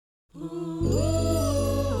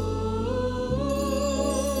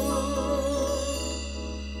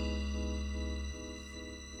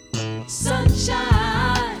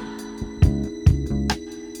sunshine.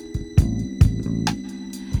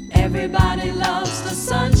 Everybody loves the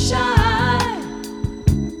sunshine.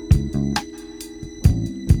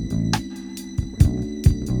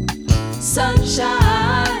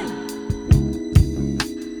 Sunshine.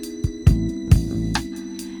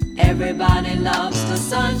 Everybody loves the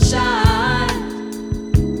sunshine.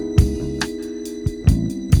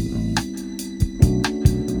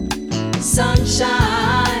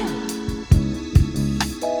 Sunshine.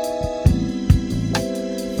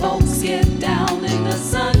 Folks get down in the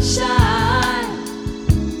sunshine.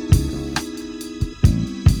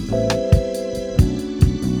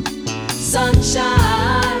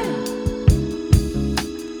 Sunshine.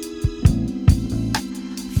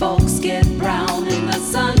 Folks get brown in the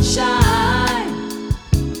sunshine.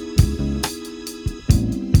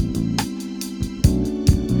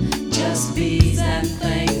 Just bees and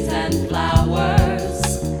things and flowers.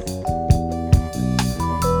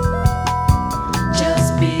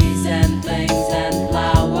 Just bees and things and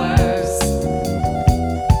flowers.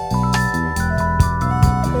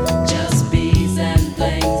 Just bees and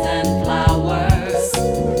things and flowers.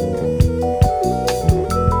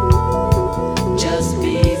 Just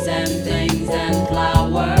bees and things and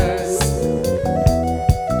flowers.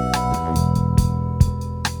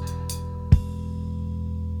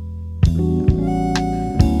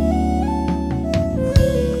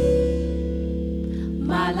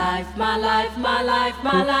 My life, my life, my life,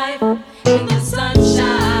 my life in the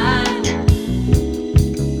sunshine.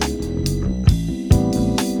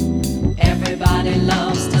 Everybody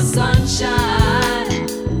loves the sunshine.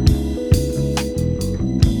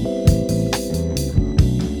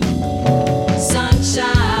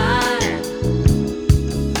 Sunshine.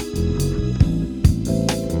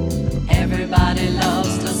 Everybody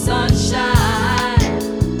loves the sunshine.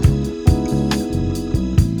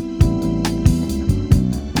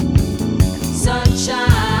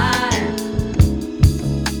 Sunshine.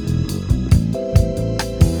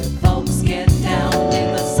 Folks get down in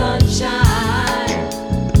the sunshine.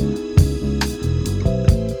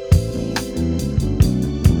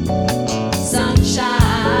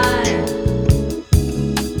 Sunshine.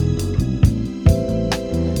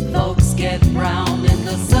 Folks get brown in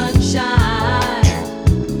the sunshine.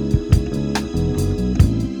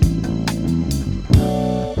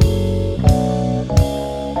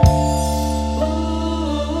 Ooh.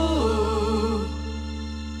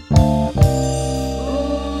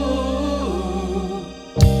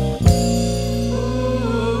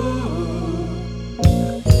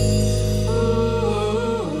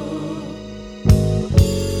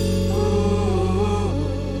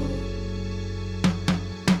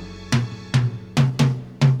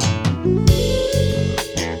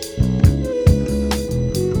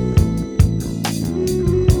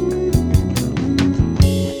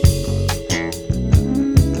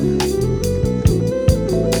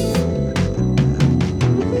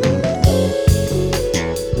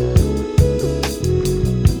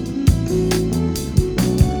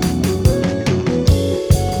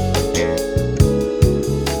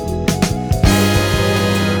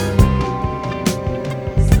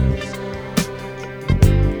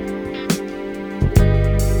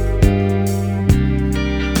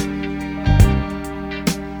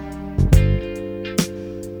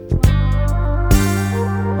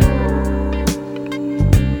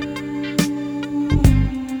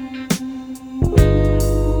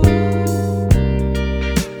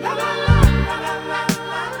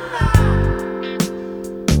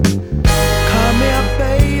 Come here,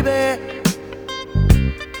 baby.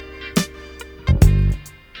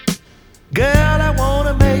 Girl, I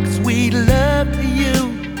wanna make sweet love to you.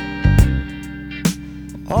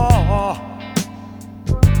 Oh,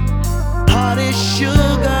 hot as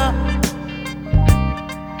sugar.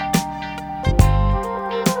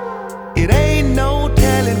 It ain't no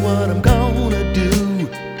telling what I'm gonna do.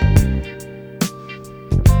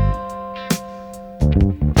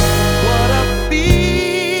 What a feeling.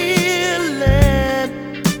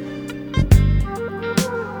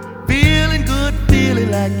 Feeling good, feeling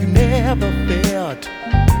like you never felt.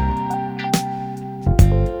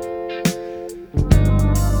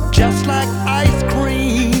 Just like ice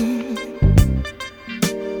cream.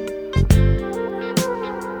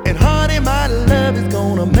 And honey, my love is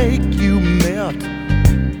gonna make you melt.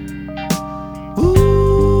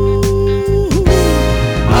 Ooh,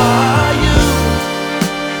 are you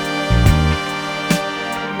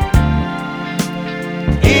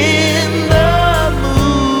in the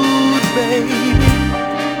mood, baby?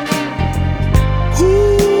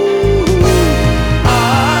 Ooh,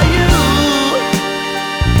 are you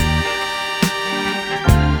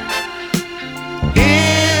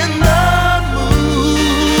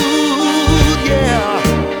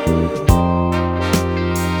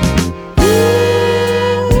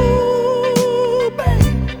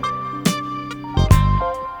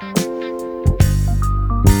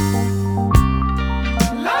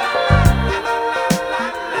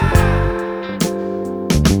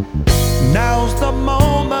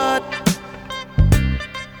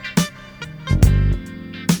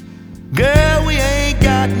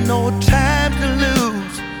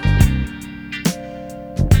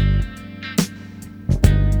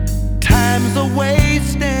are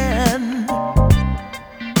wasting.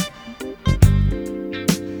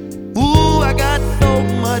 Ooh, I got so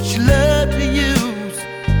much love to use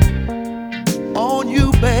on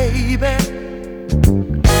you, baby.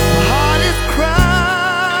 My heart is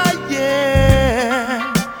crying.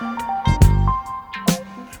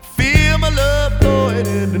 Feel my love flowing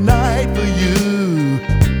in the night for you.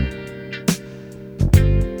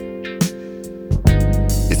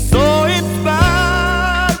 It's so inspiring.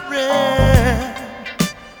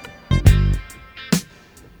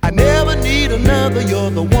 I never need another,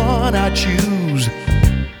 you're the one I choose.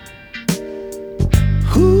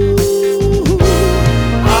 Who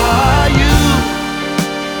are you?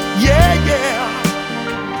 Yeah, yeah.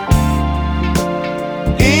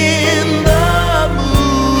 In the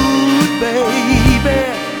mood, baby.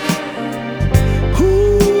 Who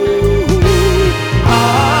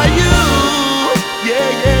are you? Yeah,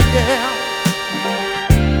 yeah, yeah.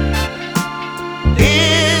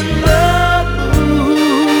 In the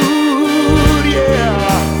mood, yeah.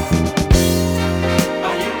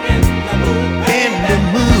 Are you in the mood, In the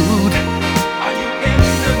mood, Are you in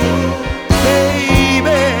the mood?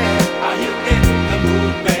 baby. Are you in the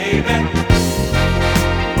mood, baby?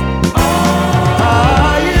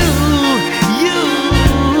 Are you in the mood,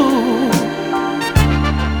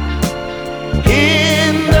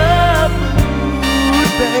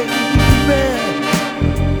 baby?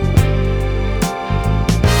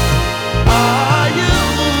 Are you?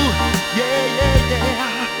 Yeah, yeah, yeah.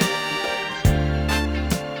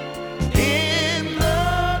 In the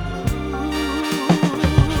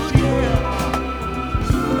mood, yeah.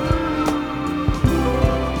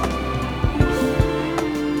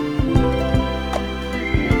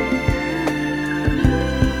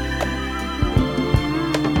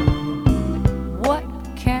 What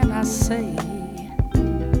can I say?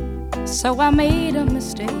 So I made a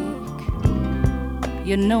mistake.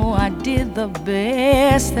 You know I did the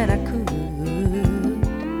best that I could.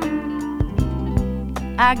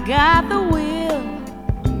 I got the will,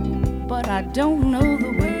 but I don't know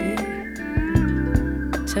the way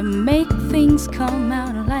to make things come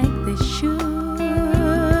out like they should.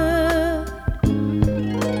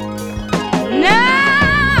 Now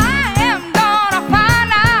I am gonna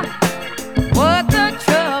find out what the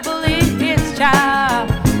trouble is, child.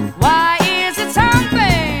 Why is it some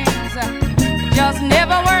things just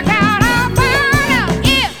never work out? I'll find out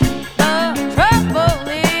if the trouble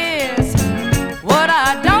is what I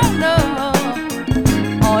don't know,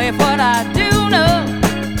 or if what I do know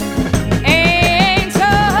ain't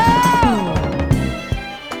so.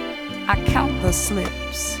 I count the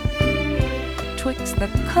slips twixt the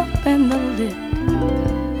cup and the lip.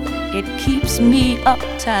 It keeps me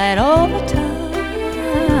uptight all the time.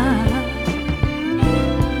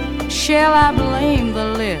 Shall I blame the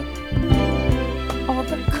lip or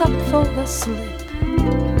the cup for the slip?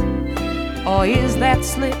 Or is that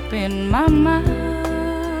slip in my mind?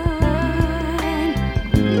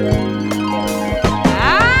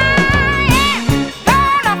 I am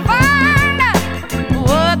gonna find out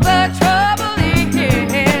what the trouble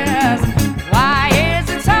is. Why is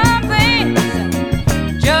it some things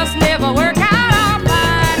just never work out? I'll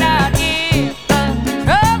find out if the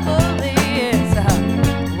trouble is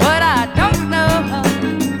what I don't know,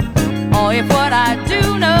 or if what I do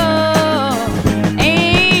know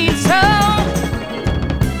ain't so.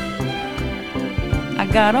 I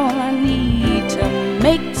got all I need to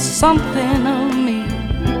make something of me.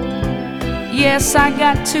 Yes, I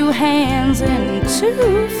got 2 hands and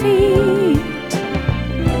 2 feet.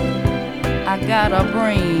 I got a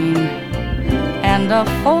brain and a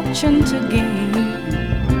fortune to gain.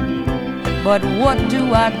 But what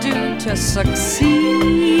do I do to succeed?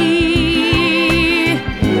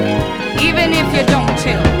 Even if you don't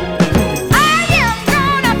tell me, I am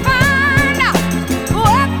gonna find out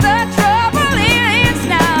what the trouble is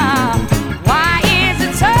now. Why is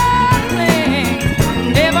it something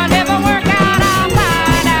never work out? I'll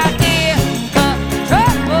find out if the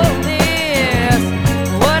trouble is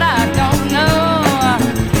what I don't know,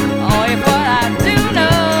 or if what I do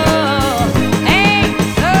know ain't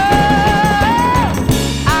so.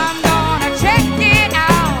 I'm gonna check it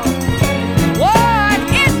out. What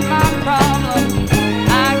is my problem?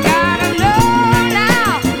 I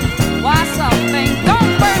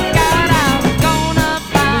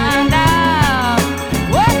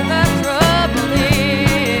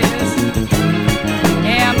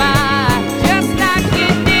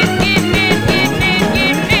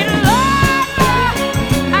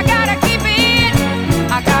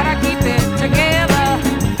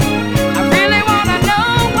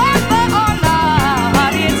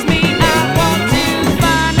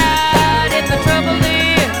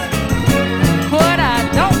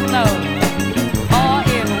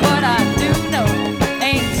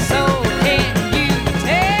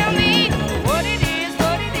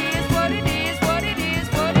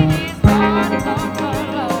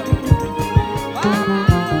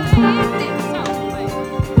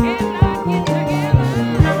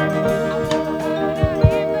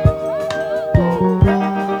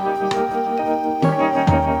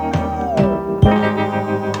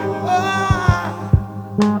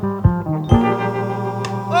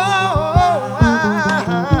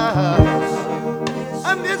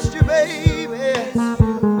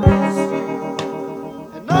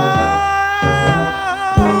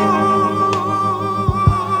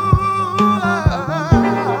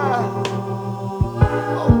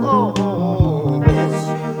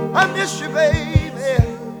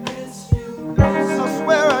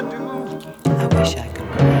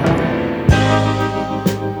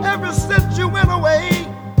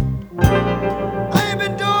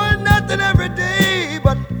nothing every day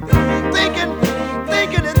but thinking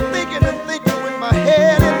with my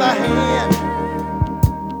head in my hand.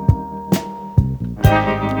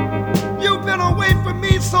 You've been away from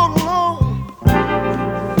me so long,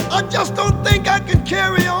 I just don't think I can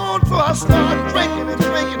carry on, so I start drinking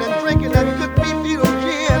that good Mayfield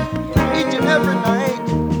again each and every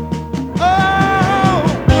night.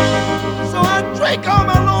 Oh, so I drink all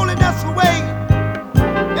my loneliness away,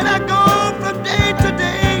 and I go from day to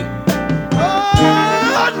day.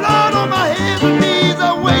 Oh, Lord, on my hands and knees,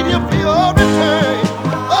 I wait here for your return.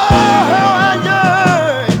 Oh, how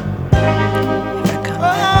I yearn. If I come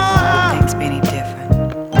back, things be any different.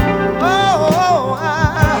 Oh,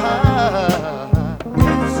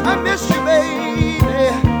 I miss you,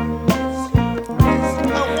 baby.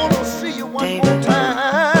 I want to see you one David, more time.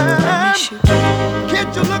 I miss you.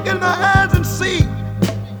 Can't you look in my eyes and see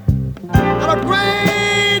that a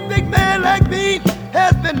great big man like me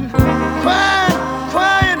has been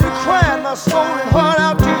crying my soul and heart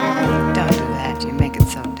out to you? Don't do that. You make it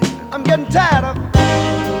so difficult. I'm getting tired of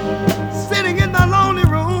sitting in my lonely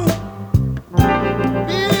room,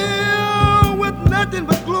 filled with nothing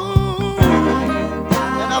but gloom,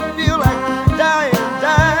 and I feel like dying.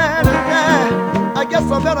 I guess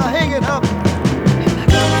I better hang it up.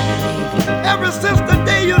 Ever since the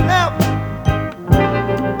day you left,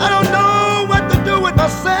 I don't know what to do with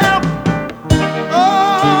myself.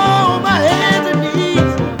 Oh, my hands and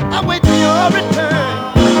knees, I wait for your return.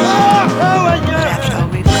 Oh, how I But after all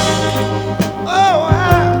yearn. we've gone,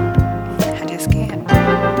 Oh, I just can't.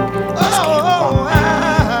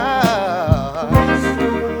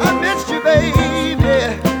 I miss you,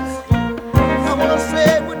 baby. I wanna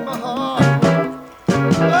say it with my heart.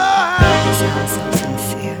 You sound so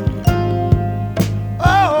sincere.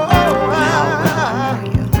 Oh, How are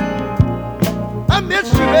you? I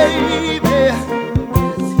miss you, baby.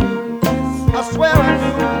 I swear I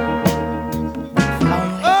do.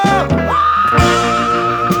 Lonely. Oh,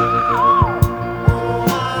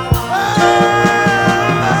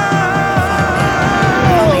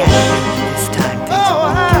 Only I knew this time things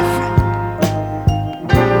would be different.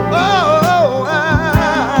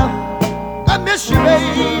 I miss you,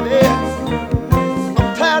 baby.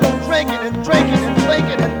 I'm tired of drinking and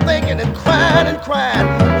thinking and crying.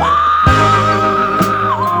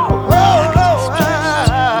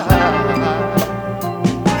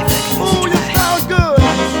 If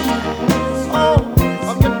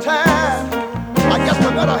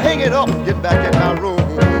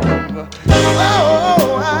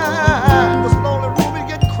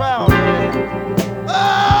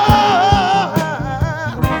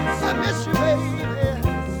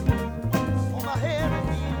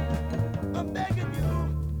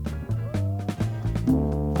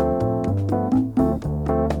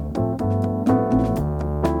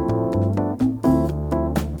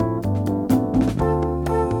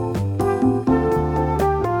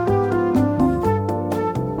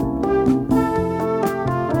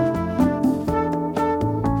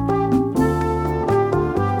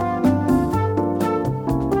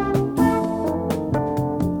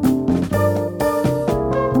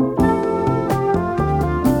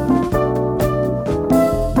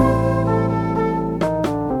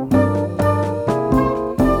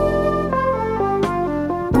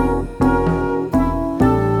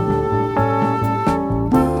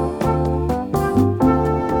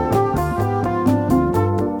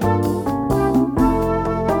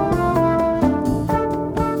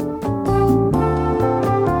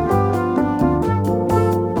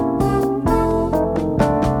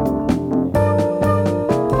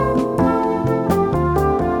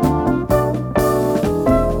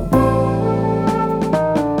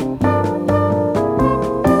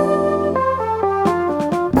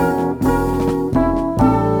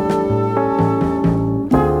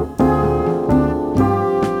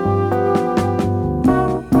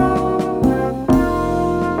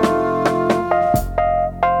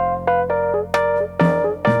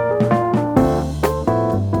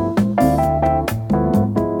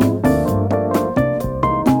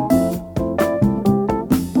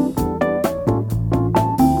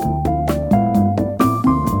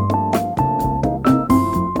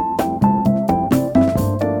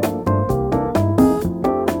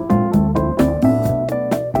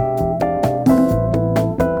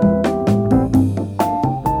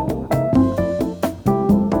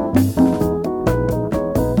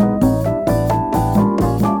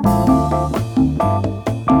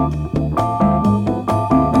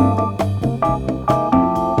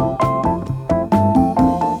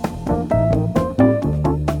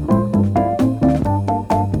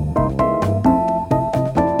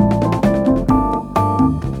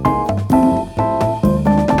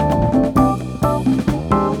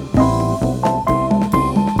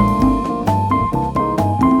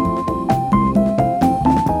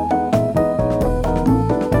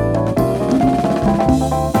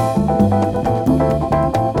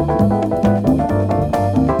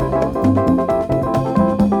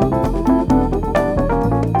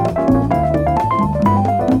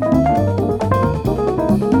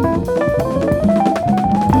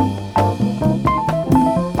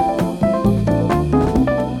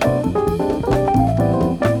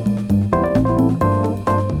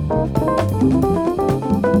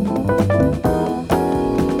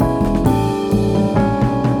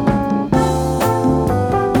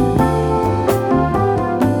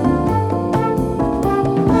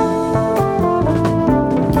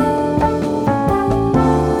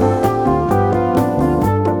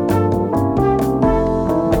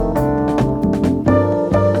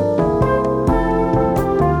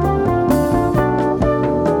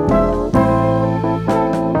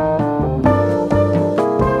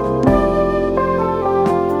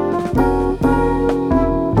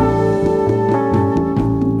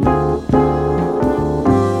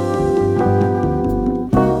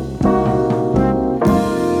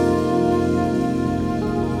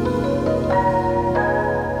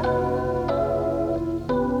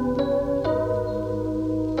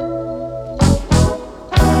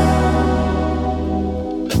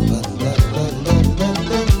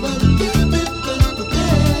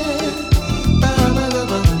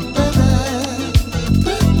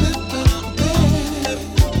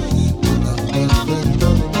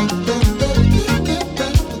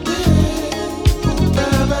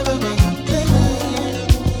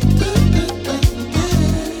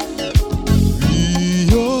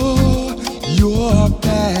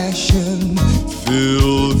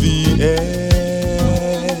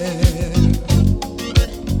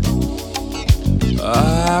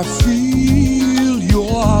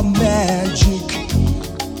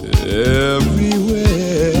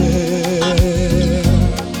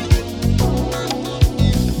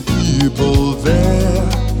people there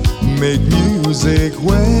make music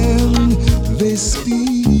when they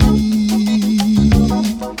speak.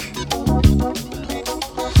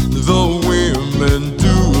 The women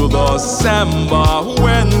do the samba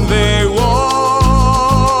when they walk.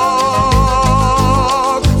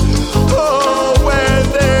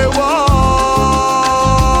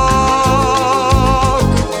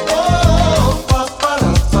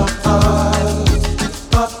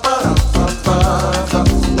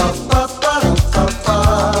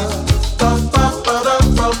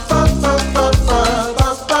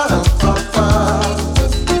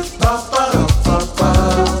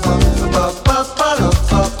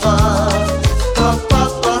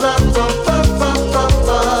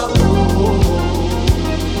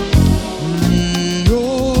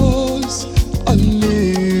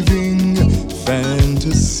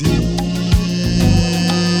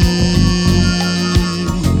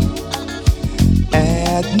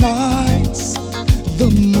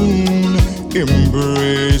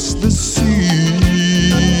 Embrace the sea.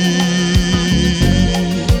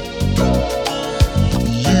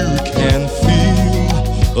 You can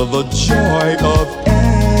feel the joy of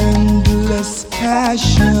endless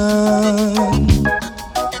passion,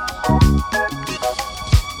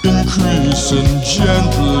 increasing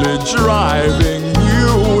gently, driving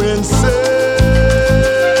you insane.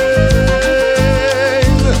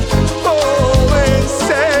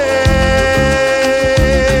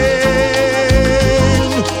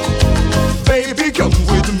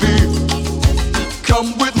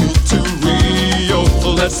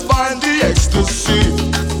 Let's find the ecstasy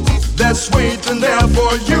that's waiting there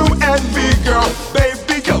for you and me, girl.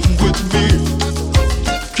 Baby, come with me.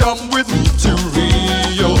 Come with me to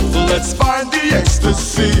Rio. Let's find the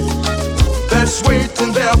ecstasy that's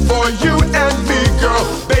waiting there for you and me, girl.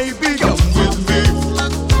 Baby, come with me.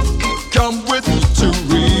 Come with me to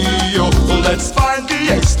Rio. Let's find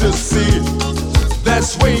the ecstasy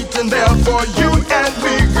that's waiting there for you and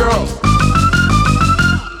me, girl.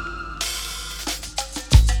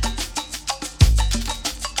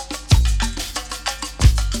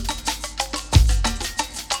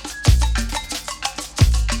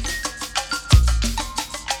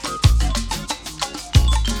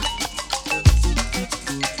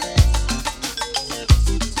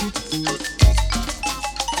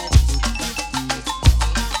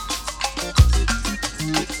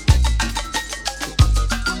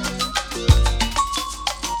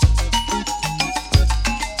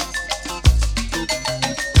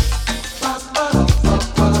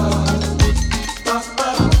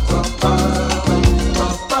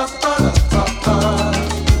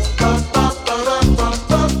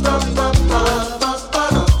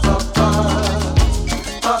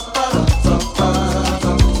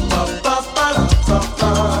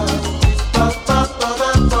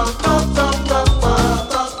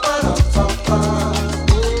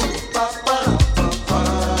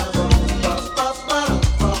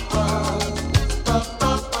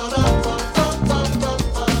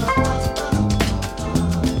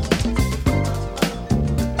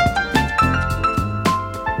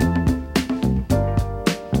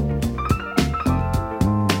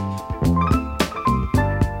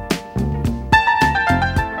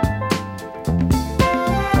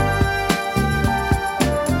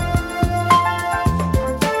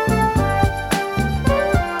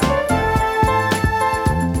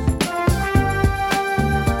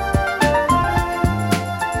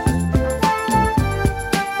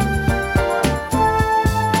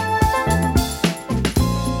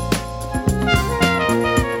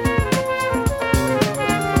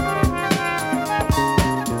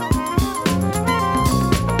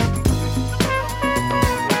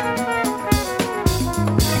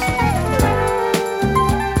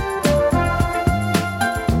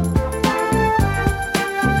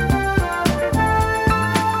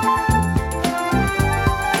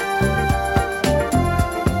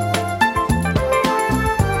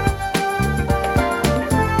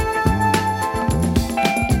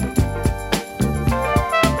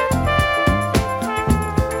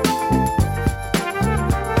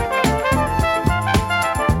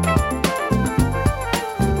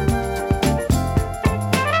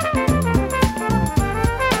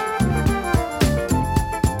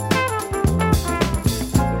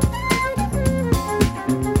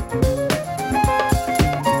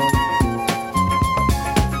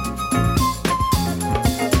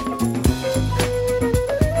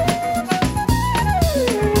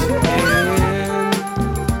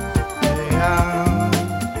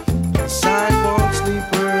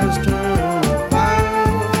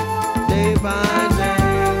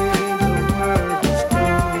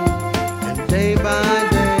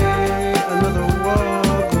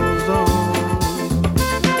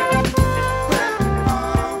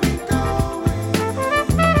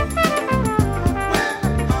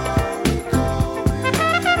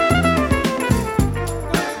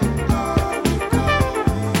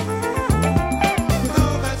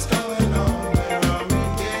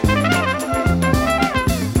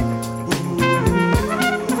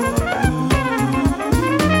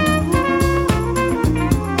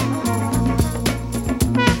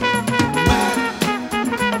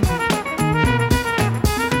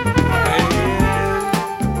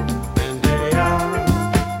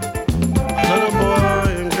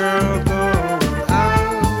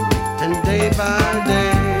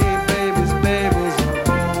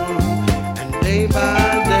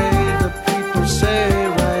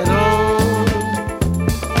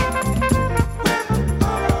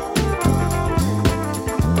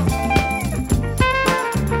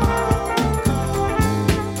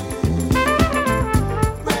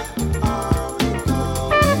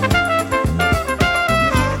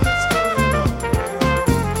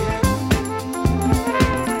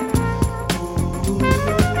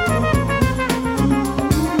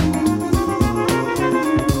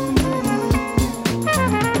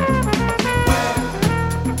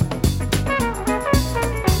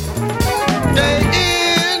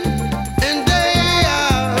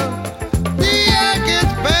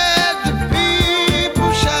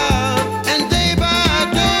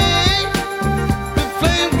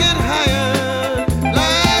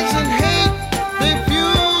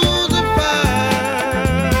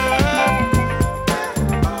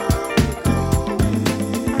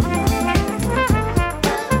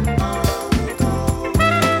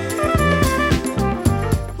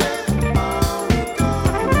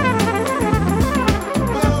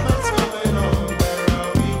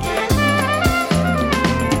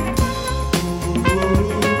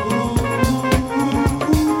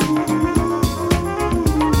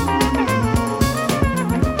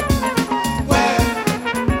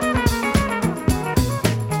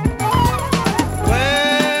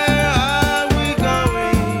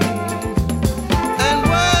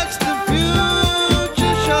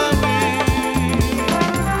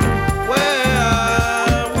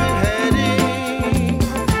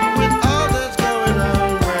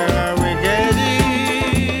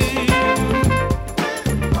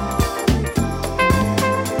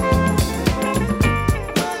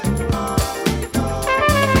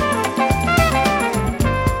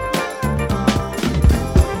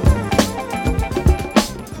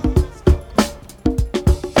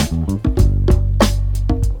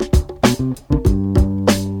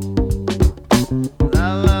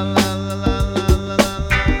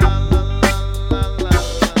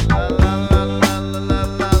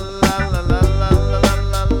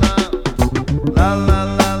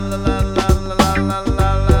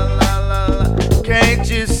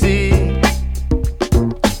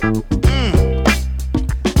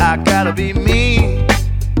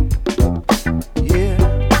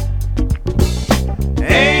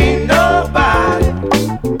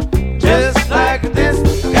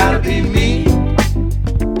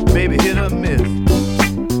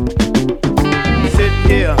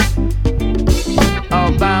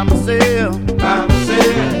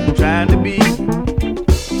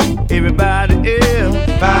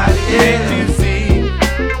 Can't you see?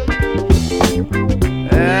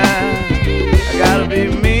 I gotta be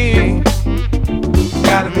me.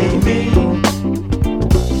 Gotta be me.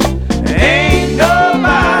 Ain't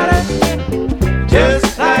nobody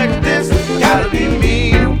just like this. Gotta be me.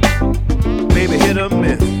 Baby, hit or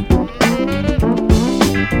miss.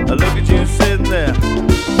 I look at you sitting there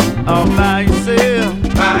all by yourself.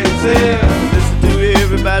 By yourself. Listen to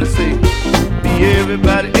everybody say, be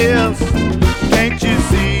everybody else. Can't you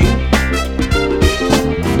see?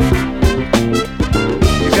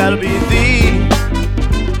 You gotta be thee.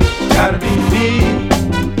 Gotta be me.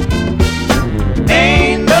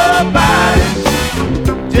 Ain't nobody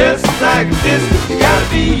just like this. You gotta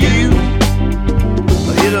be you.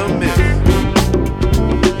 Hit or miss.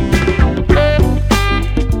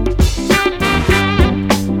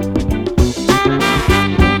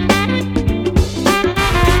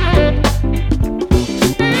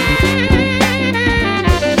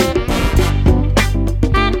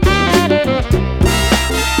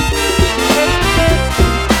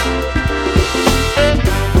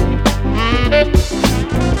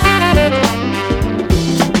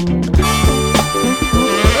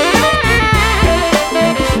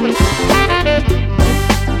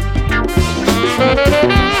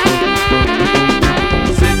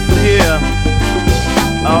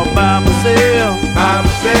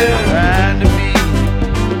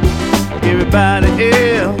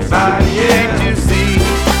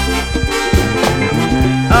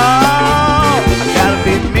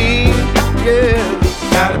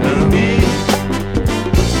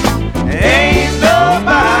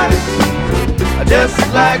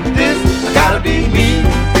 Like this, I gotta be me.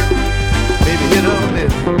 Baby, hit on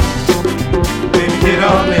this. Baby, hit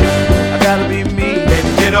on this. I gotta be me.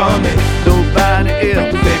 Baby, hit on this. Nobody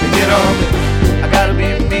else. Baby, hit on this. I gotta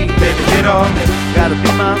be me. Baby, hit on this. Gotta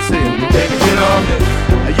be myself. Baby, hit on this.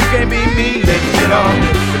 You can't be me. Baby, hit on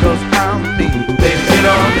this. Because I'm me. Baby, hit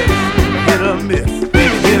on this. Hit or miss.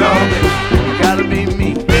 Baby, hit on this. I gotta be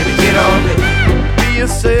me. Baby, hit on this. Be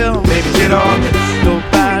yourself. Baby, hit on this.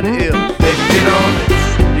 Nobody else. Baby, hit on this.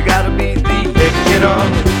 You gotta be thee, baby, get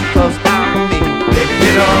on it, cause I'm me, baby,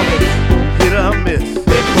 get on it, hit or miss,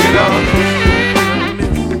 baby, get on it,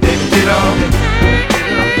 baby, get on it,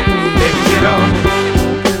 baby, get on it,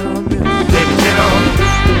 baby, get on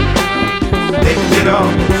it, baby, get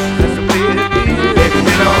on it, that's the way it is, baby, get on it, that's the way it is, baby,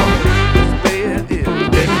 get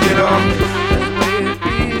on it, that's the way it is,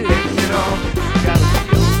 baby, get on it, gotta be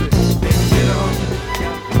yourself, baby, get on it.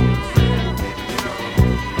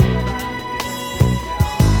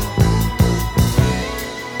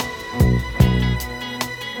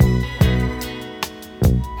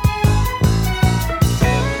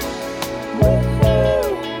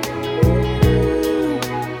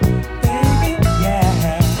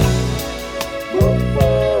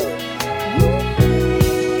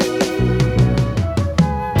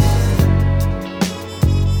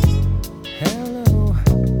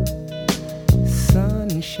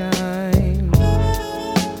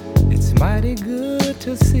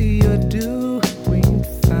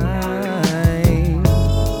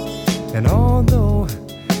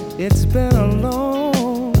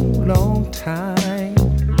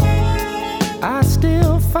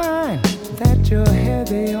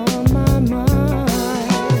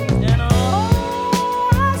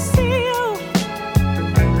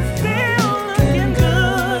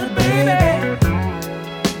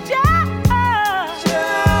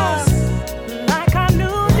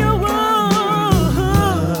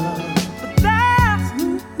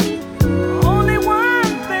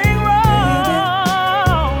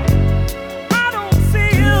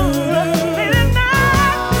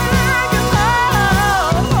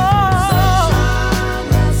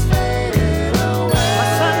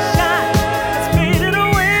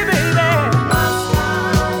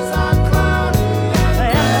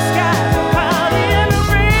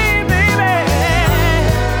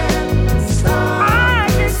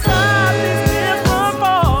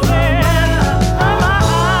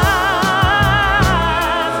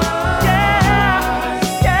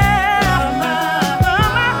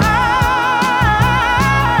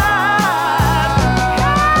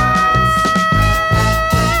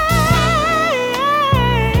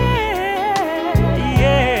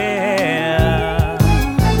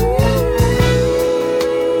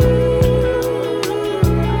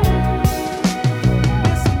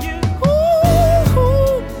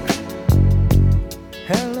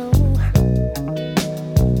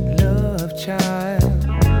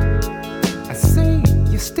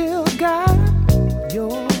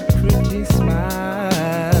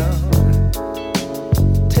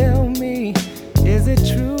 Is it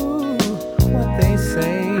true what they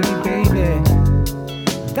say, baby?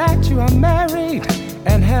 you are married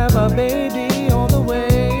and have a baby on the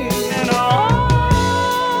way. And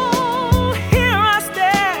oh, here I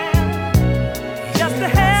stand, just a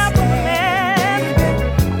half a man,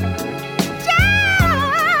 just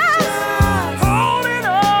holding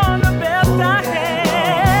on the best I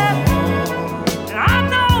can. And I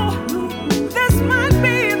know this might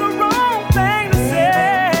be the wrong thing to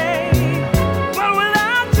say, but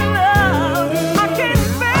without your love, I can't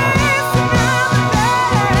face another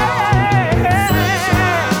day.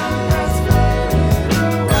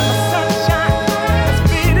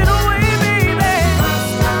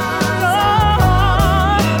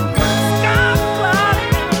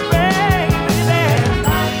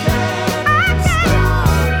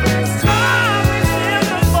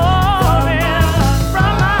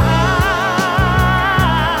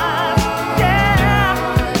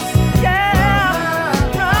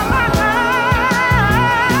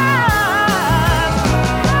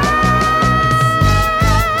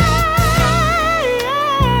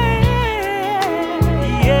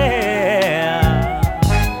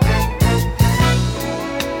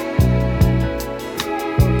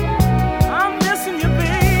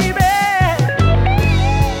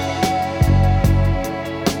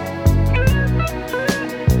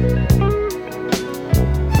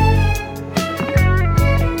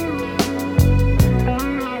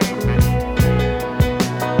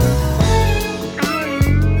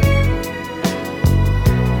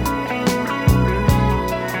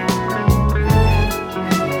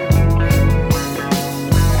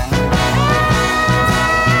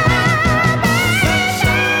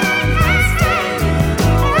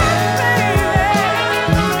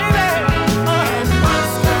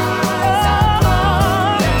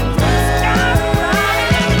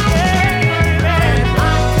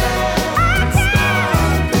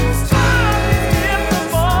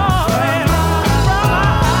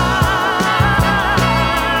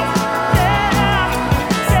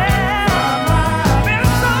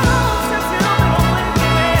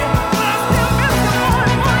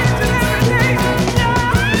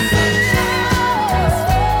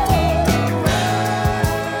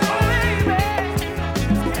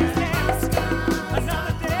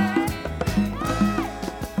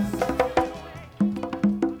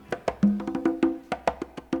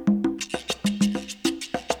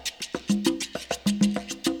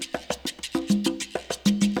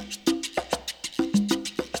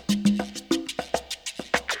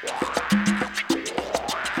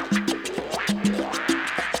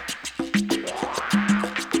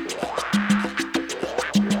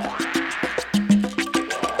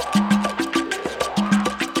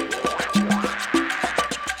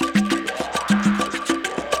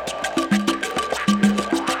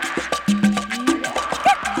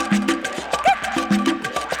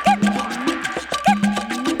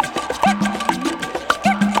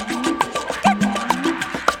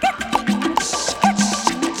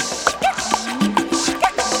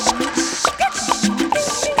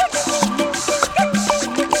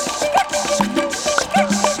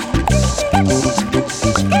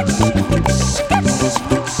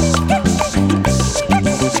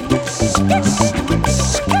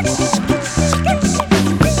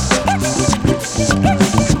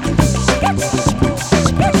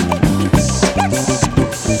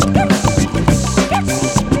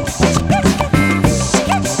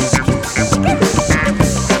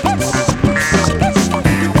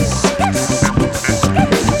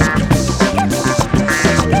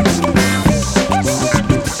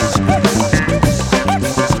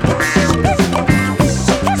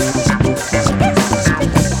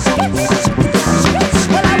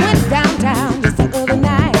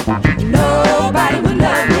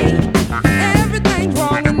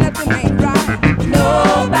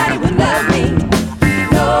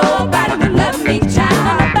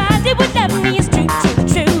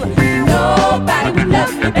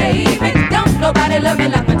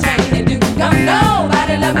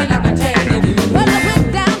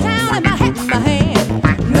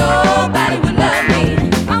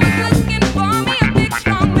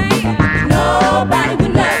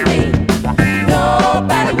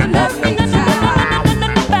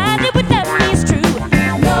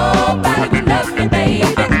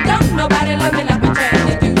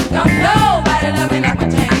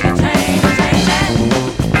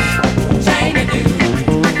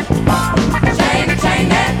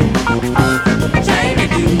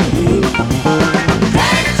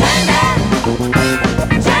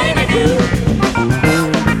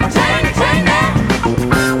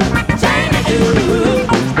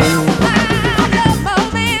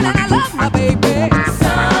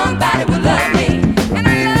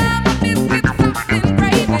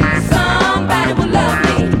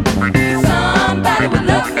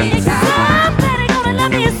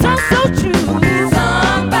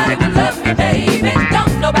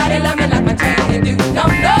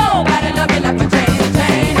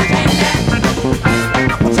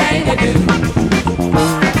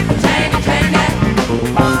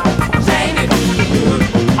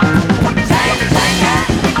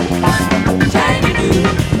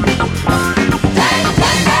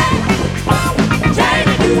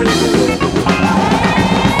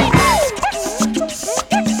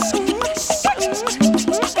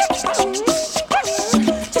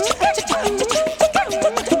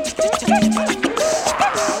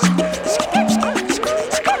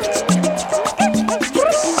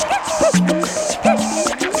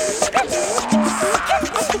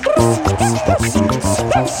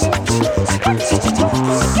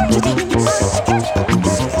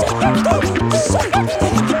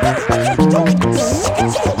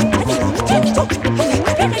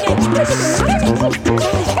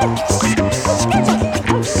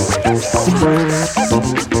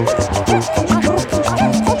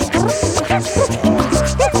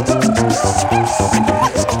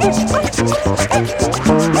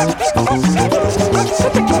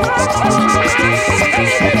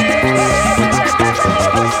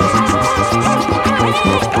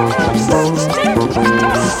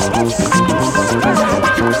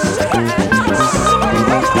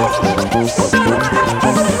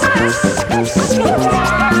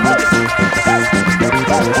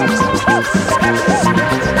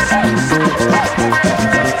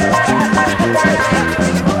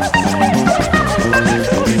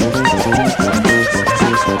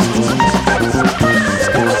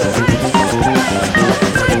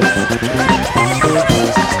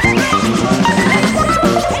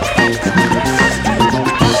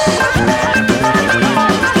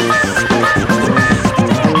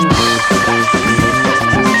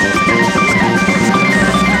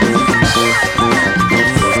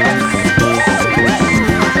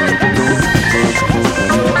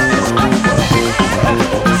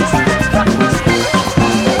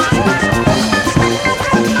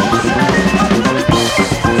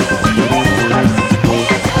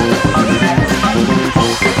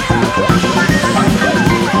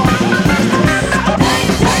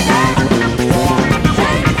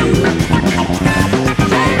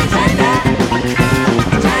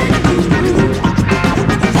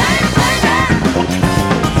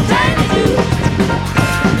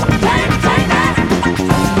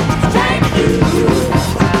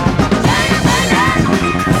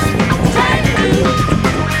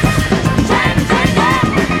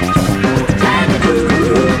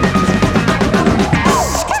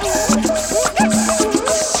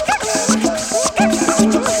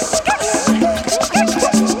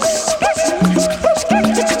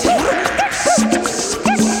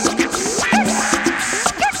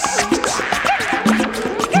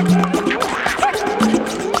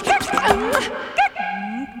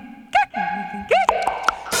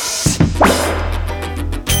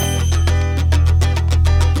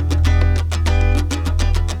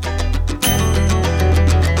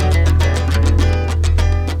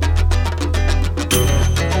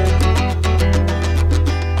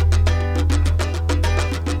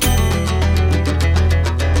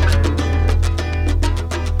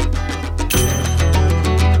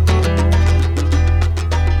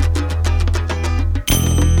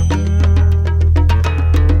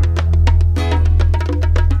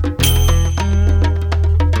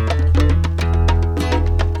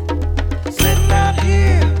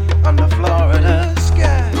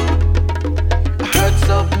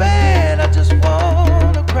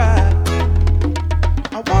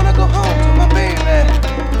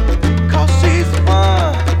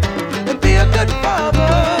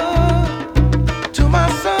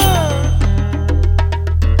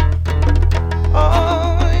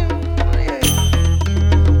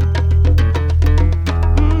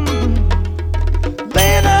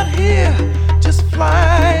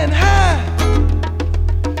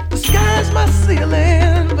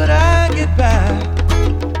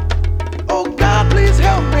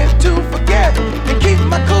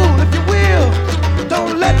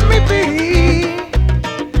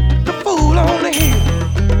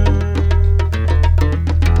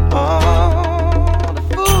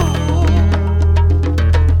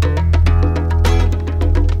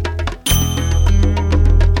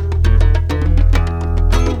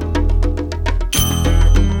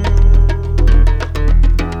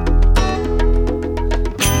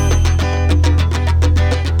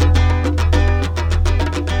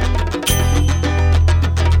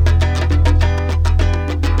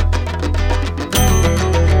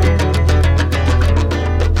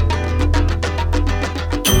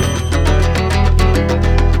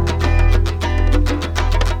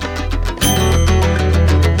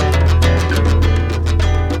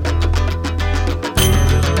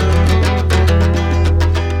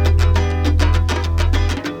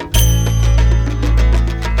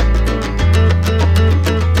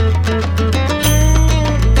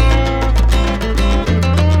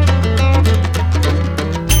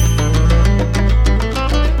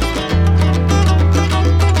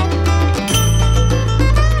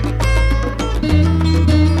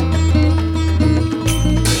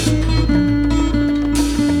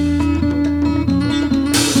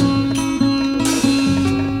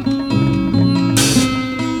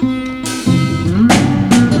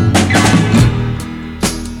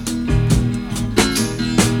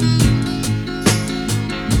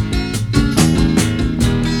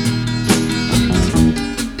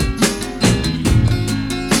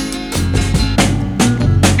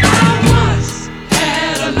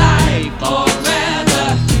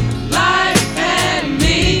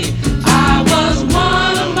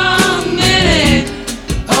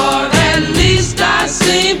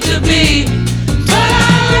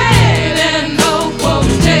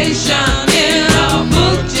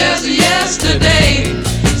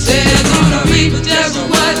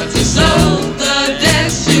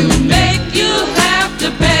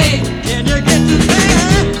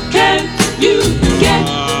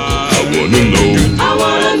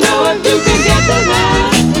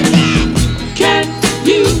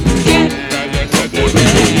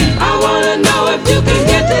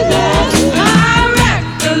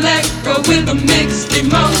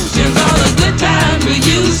 emotions, all the good times we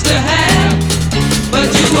used to have.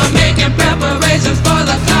 But you were making preparations for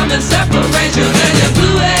the common separation, and you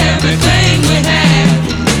blew everything we had.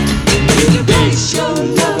 You base your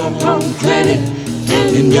love on credit,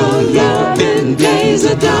 and in your loving days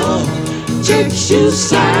are done. Checks you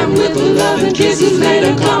sign with love and kisses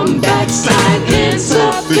later come back, sign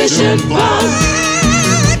insufficient funds.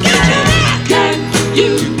 Can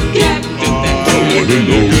you get?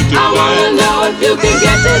 I wanna know if you can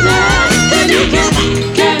get to that. Can you get?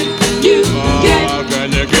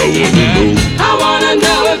 I wanna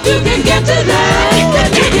know if you can get to that.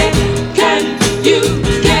 Can you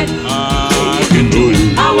get?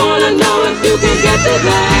 I wanna know if you can get to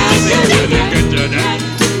that. Can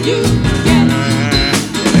you get?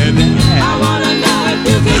 I wanna know if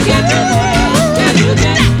you can get to that. Can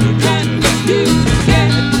you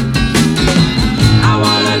get? I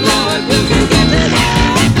wanna know if you can get to that.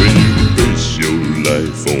 When you base your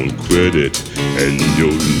life on credit and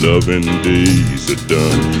your loving days are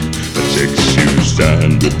done, a check you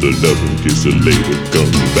sign with the loving kiss a later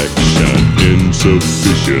come back, shine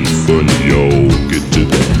insufficient fun, y'all get to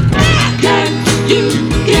that. Can you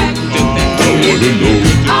get?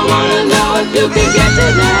 I wanna know if you can get to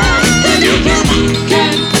that. Can you get?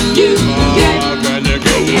 Can you get?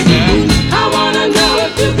 I wanna know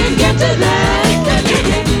if you can get to that. Can you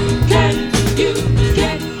get? Can you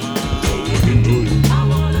get? I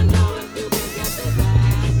wanna know if you can get to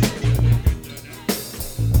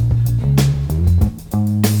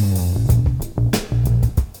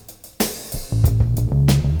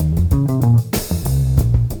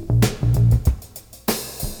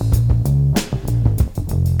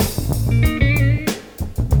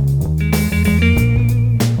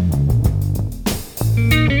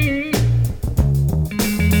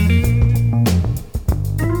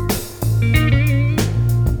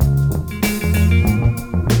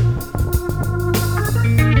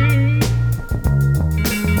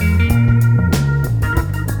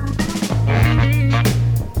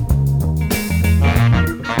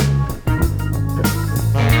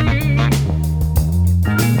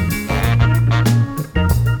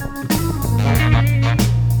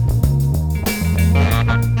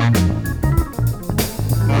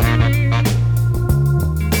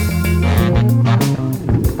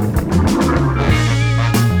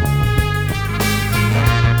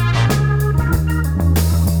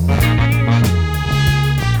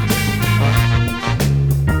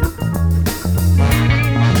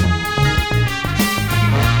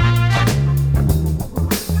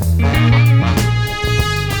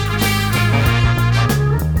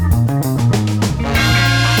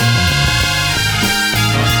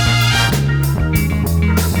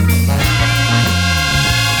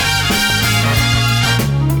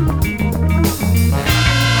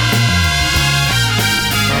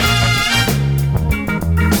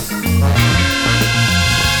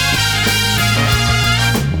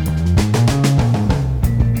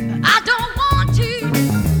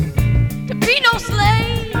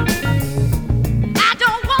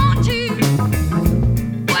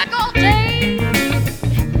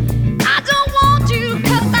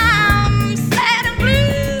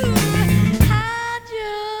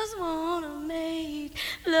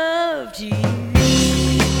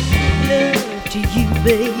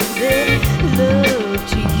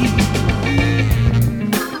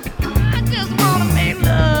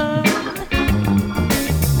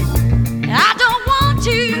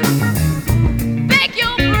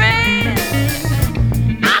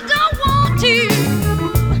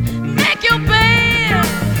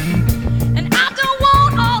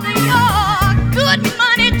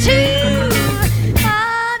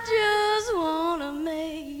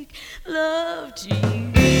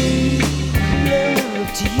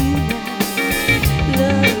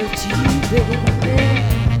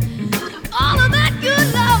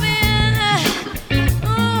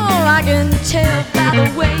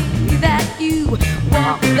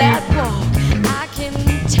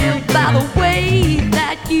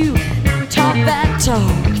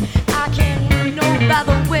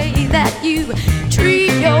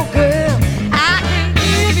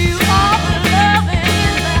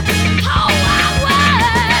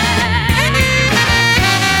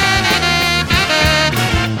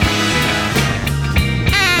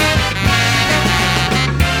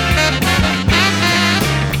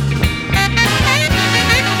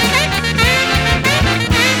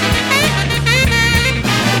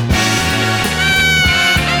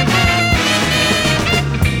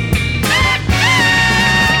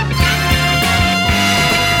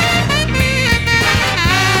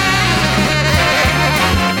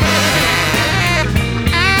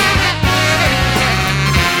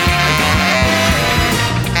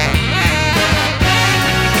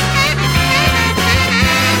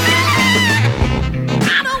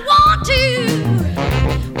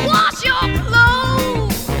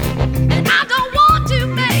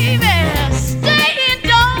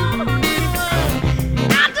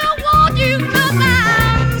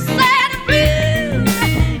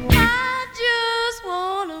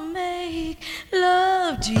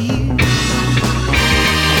love to you.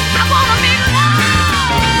 I wanna make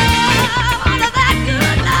love, all of that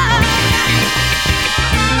good love.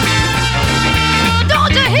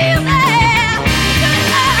 Don't you hear me? Good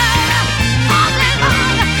love, all day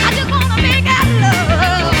long. I just wanna make that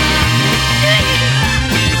love to you,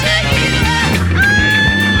 to you.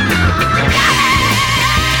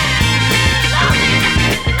 Love me,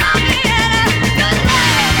 love me, good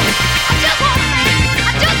love.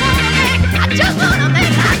 I just wanna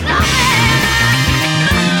make that love.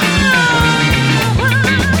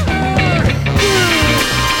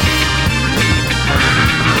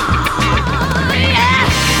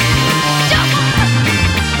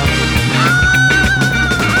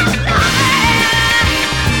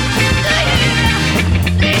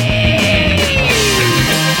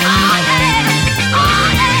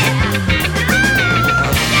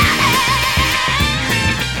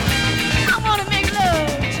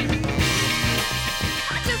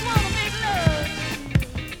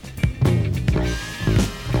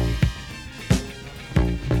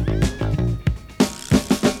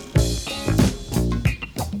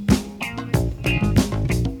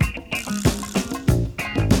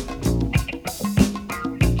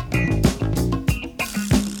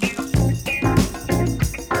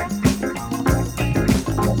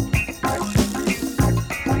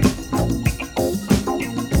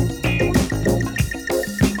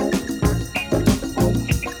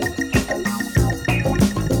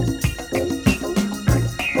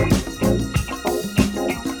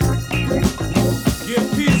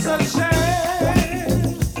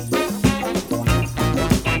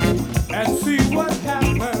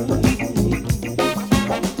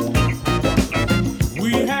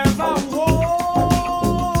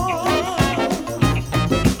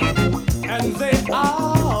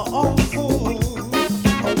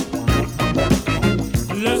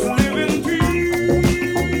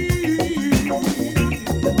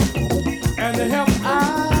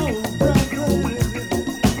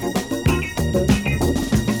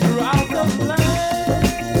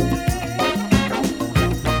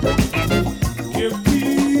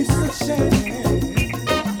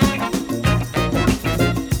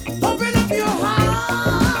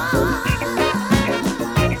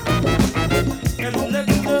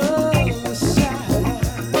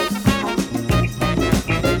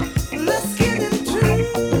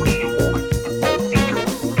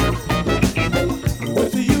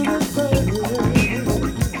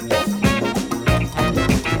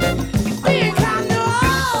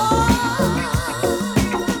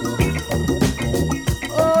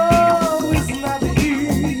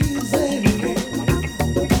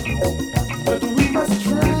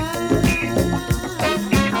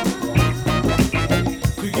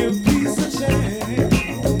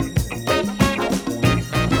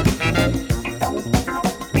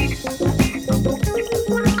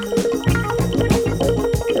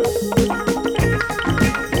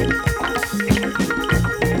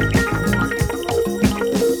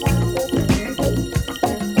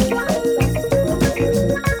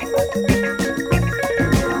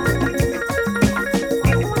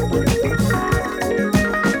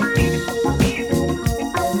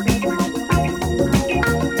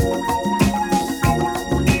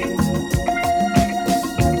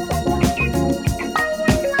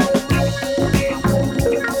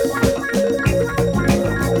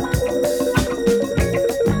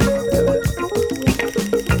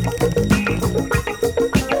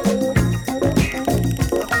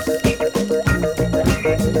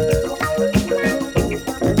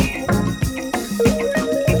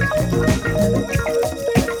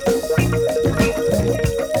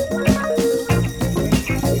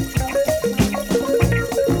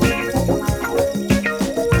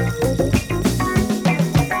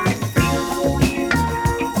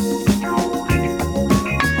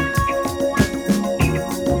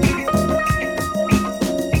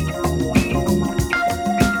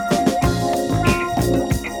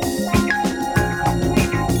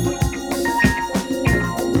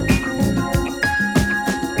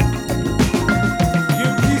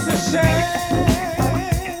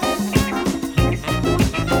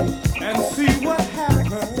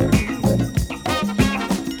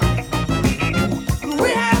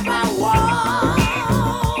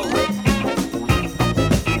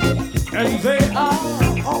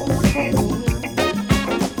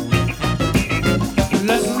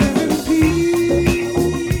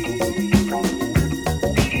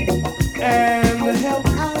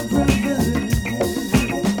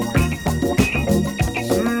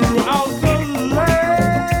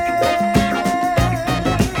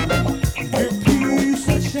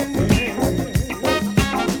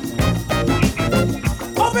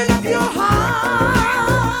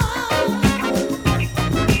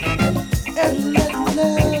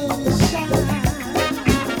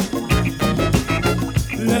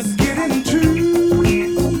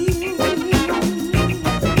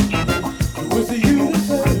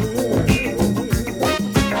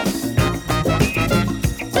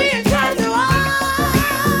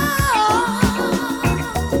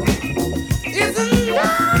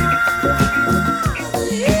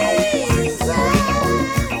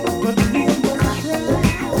 But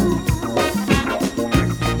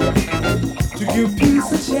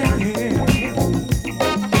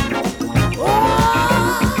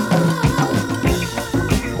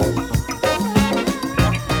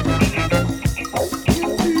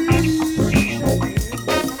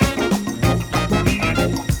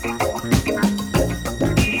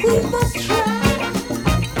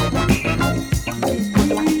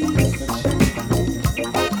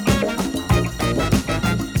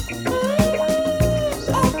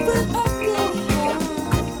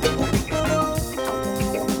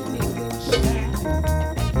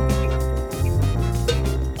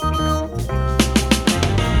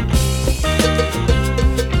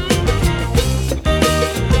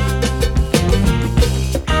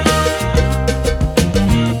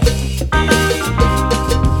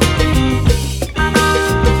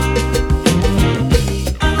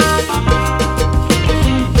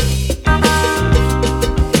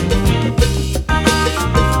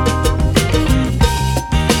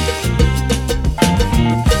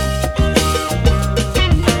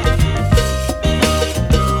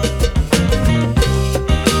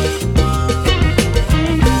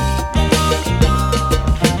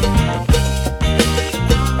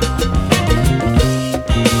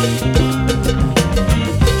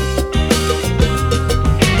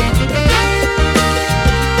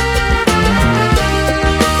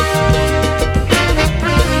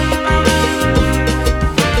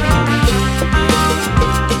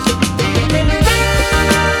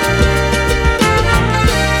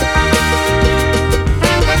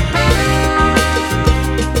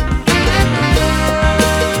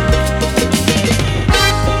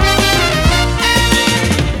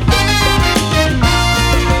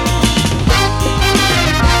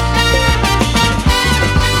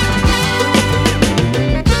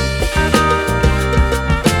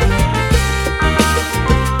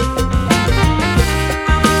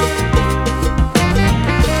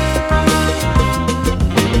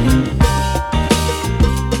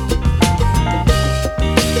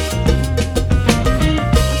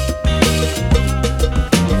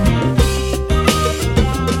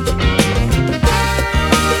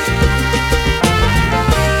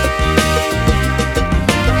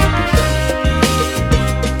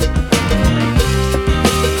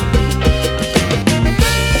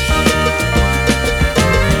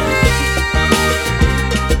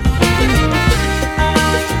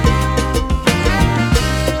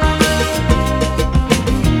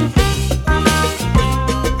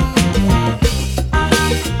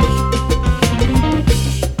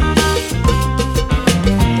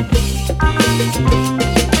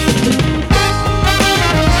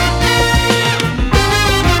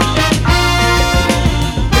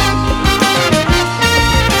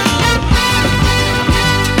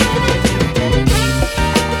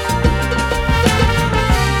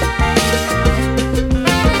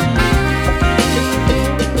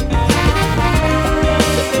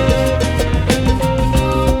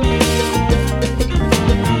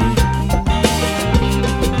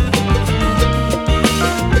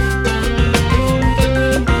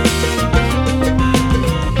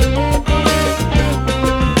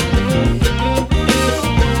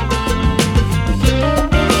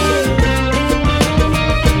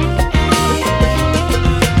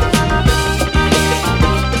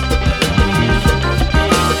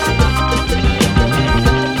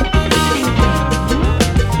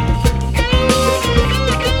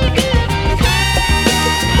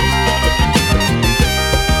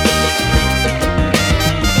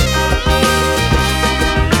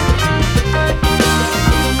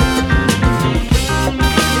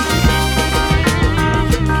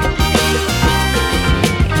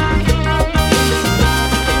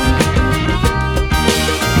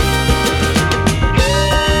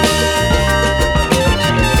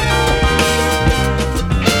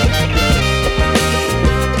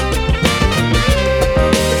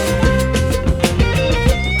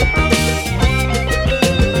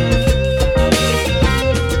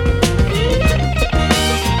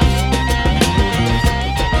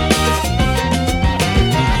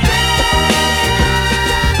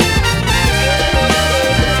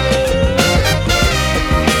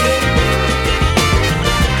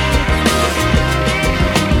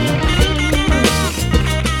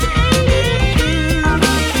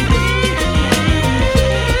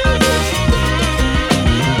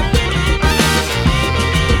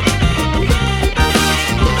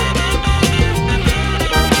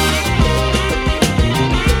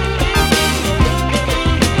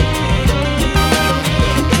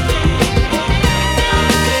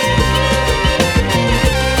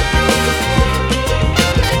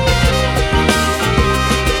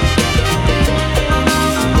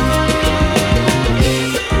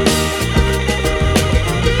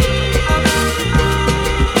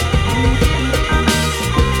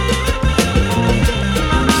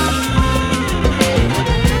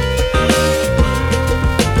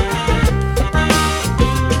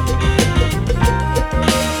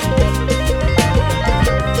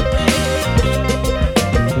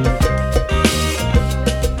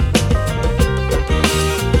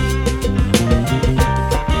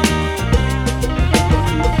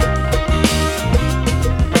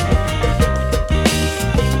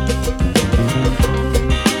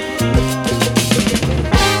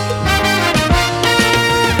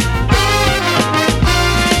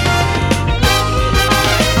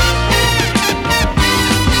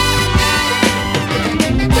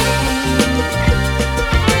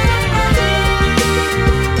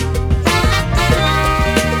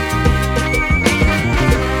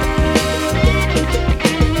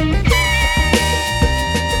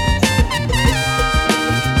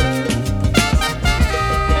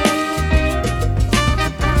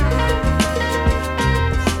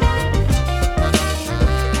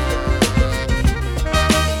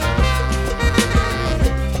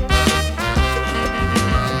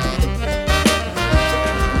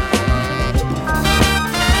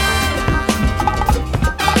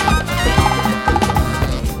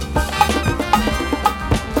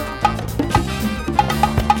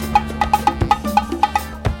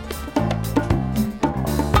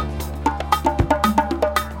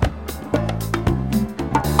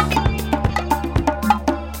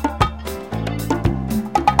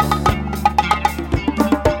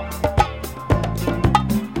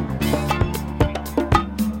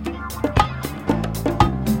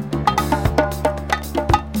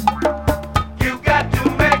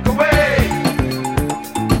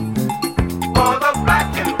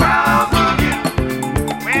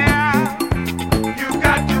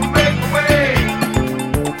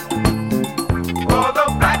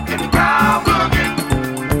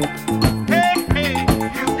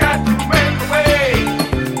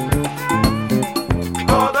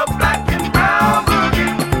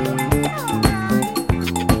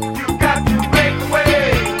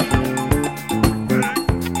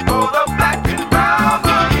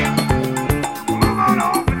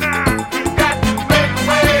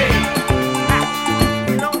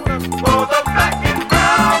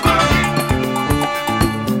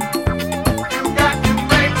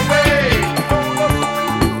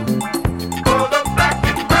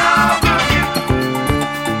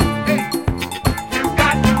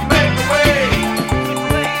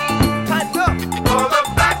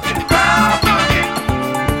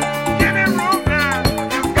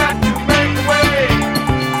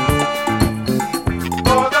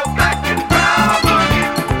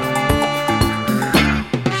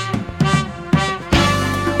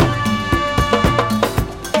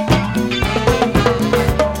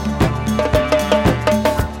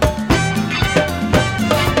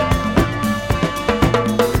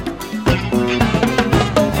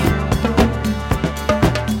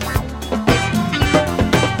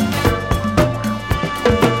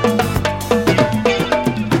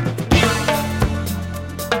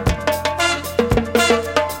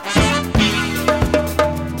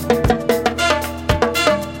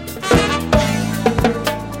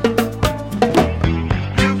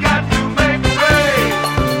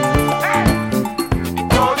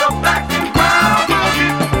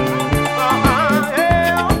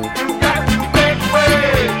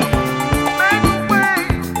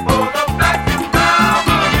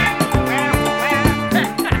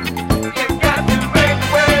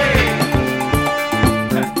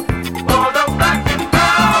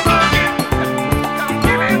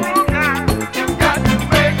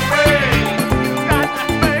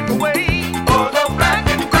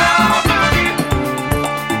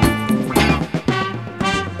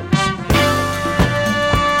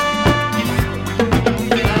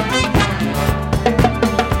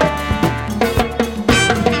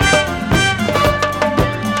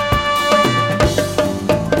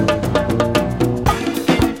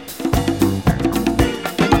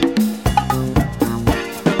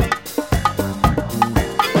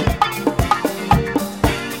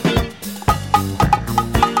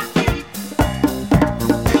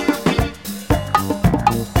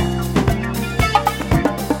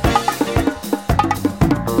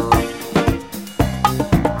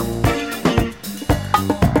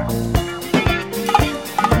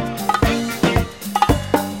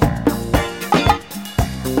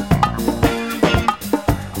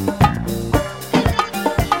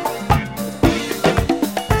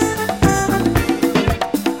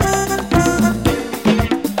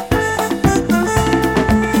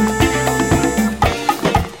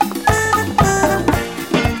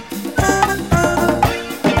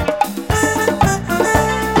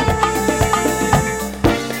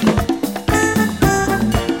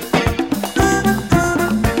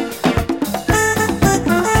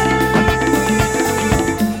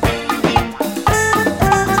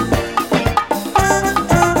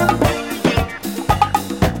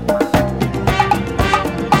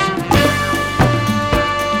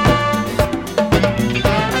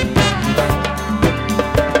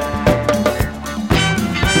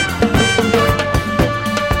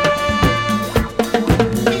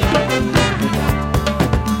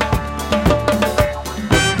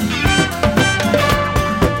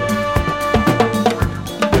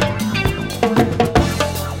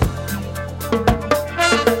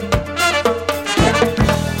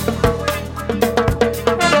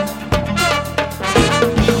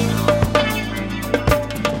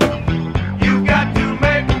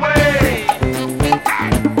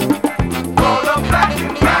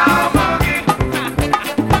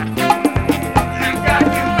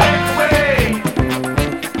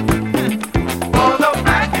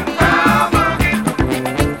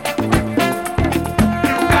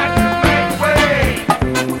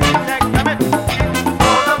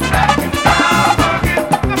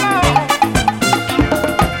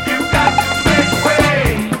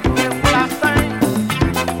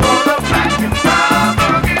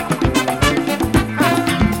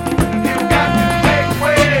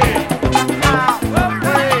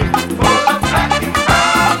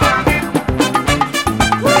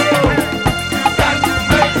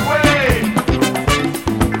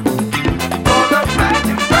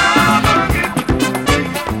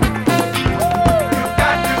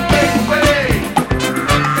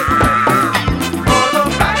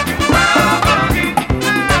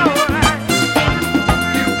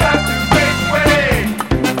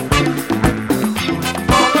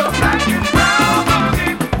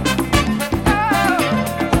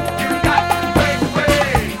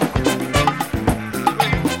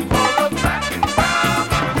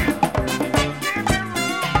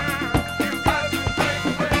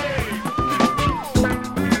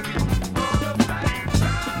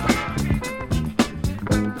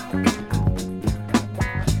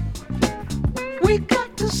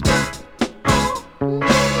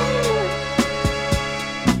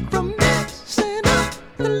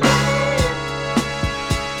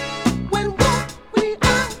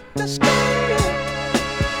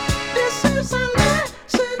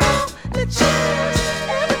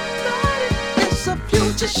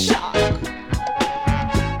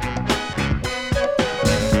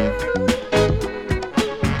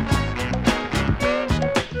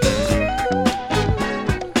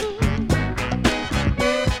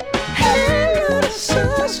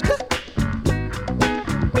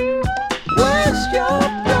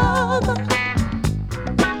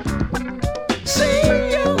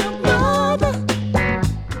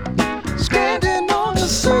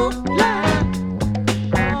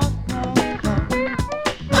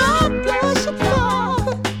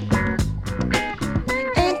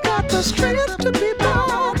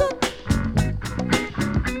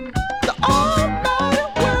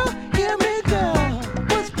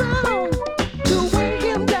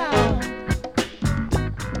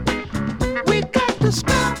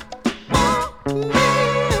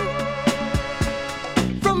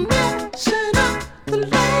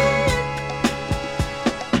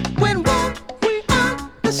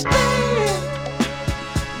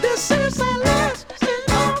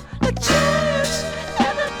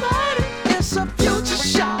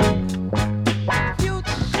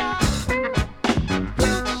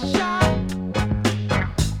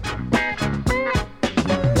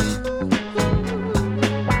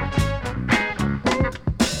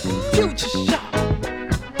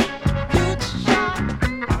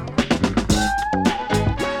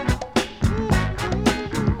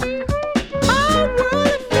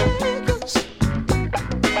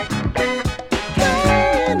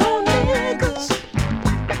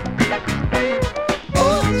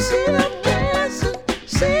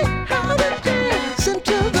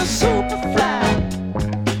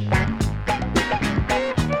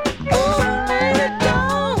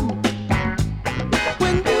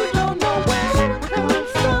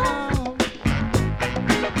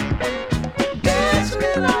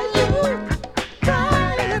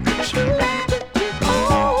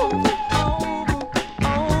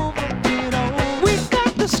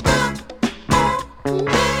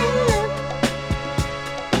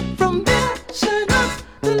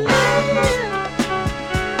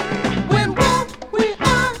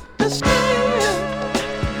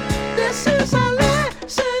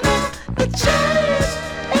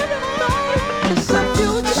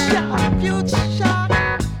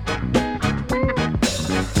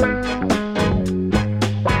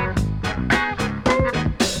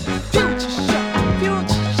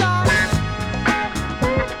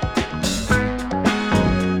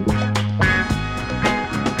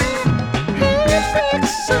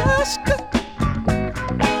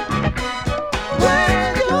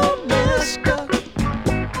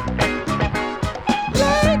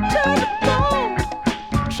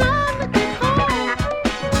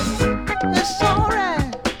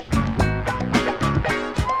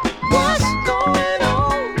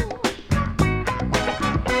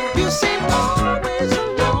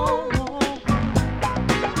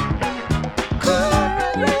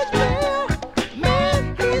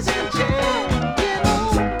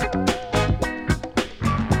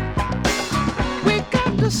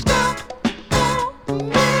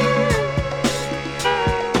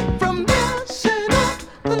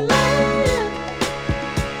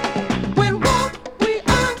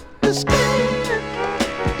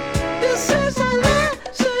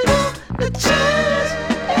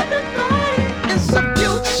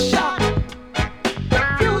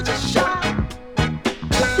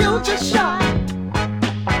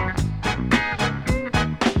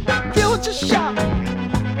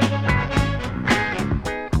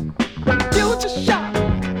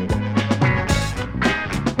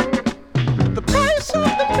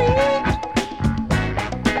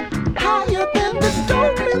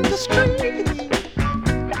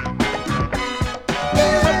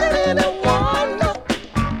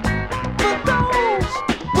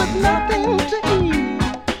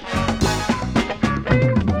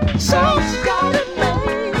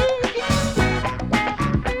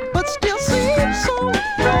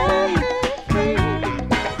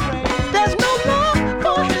There's no love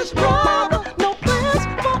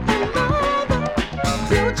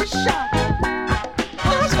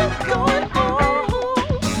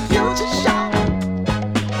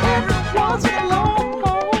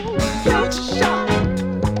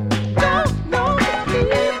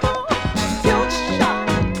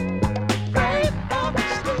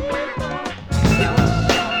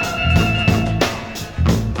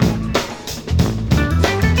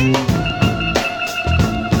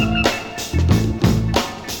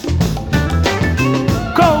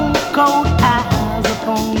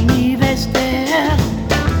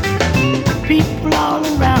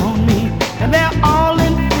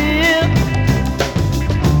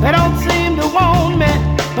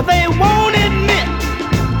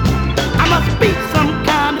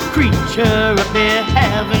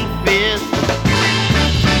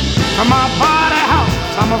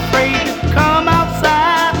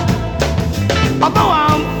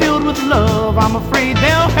I'm afraid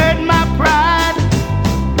they'll hurt my pride.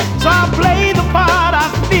 So I play the part I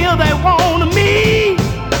feel they want of me,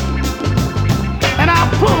 and I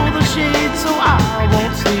pull the shade so I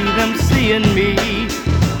won't see them seeing me.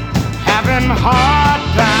 Having hard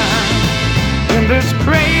time in this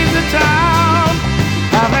crazy town.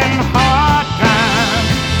 Having hard time.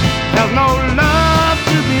 There's no love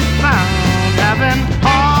to be found. Having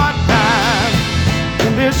hard time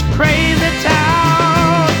in this crazy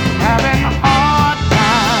town. Having hard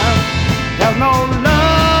time. There's no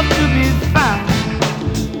love to be found.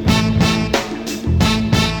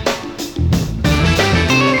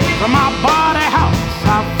 From my body house,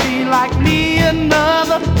 I feel like me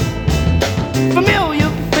another familiar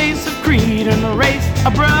face of creed and a race,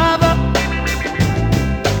 a brother.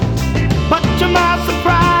 But to my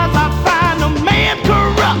surprise, I find a man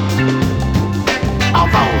corrupt.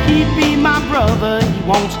 Although he be my brother, he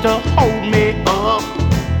wants to hold me up.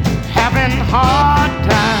 Having hard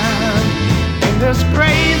time in this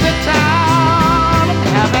crazy town.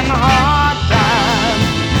 Having hard time.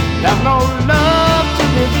 There's no love to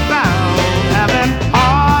be found. Having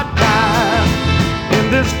hard time in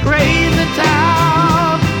this crazy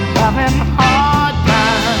town. Having hard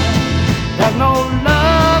time. There's no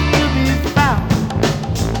love to be found.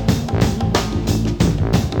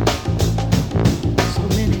 So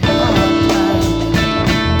many hard times.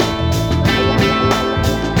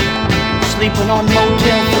 Sleeping on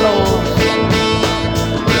motel floors.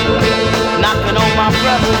 Knocking on my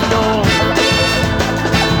brother's door.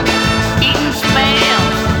 Eating Spam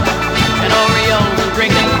and Oreos and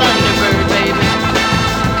drinking Thunderbird, baby.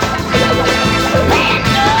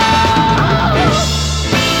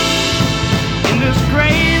 In this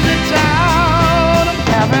crazy town, I'm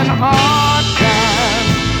having hard time.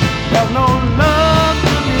 There's no love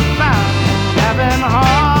to be found. Having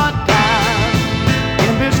hard time.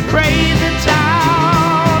 In this crazy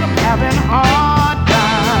town, I'm having hard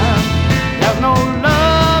time. There's no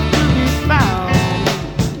love to be found.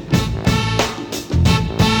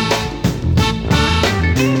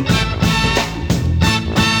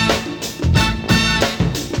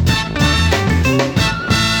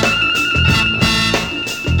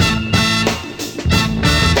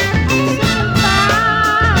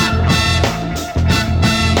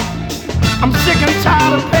 I'm sick and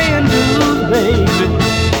tired of paying dues, baby.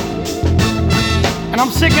 And I'm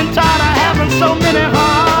sick and tired of having so many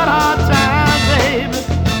hard times, baby.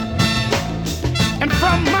 And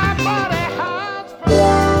from my body hearts,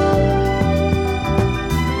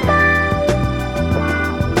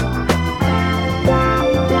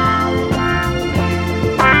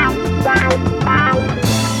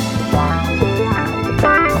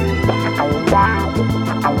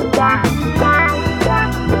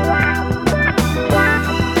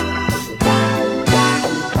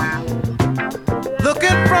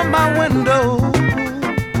 looking from my window,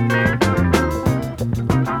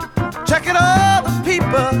 checking all the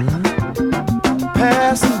people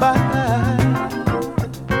passing by.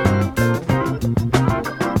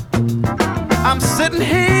 I'm sitting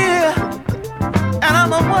here and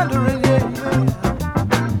I'm wondering,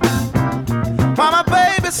 why my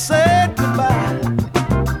baby said goodbye.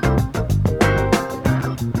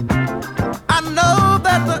 I know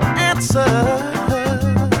that the answer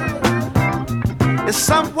is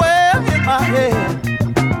somewhere in my head.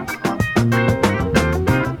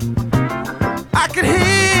 I can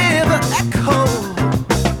hear the echo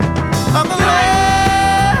of the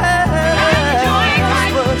last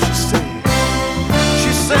word she said.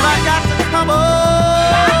 She said, I got to come on,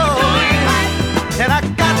 and I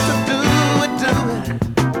got to do it.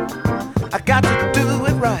 I got to do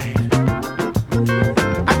it right.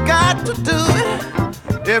 I got to do it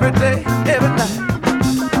every day, every night.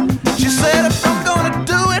 She said, if I'm gonna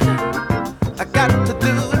do it, I got to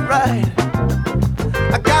do it right.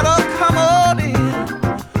 I gotta come on in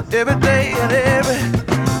every day and every.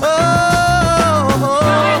 Oh,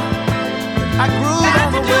 I grew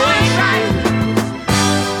on the way.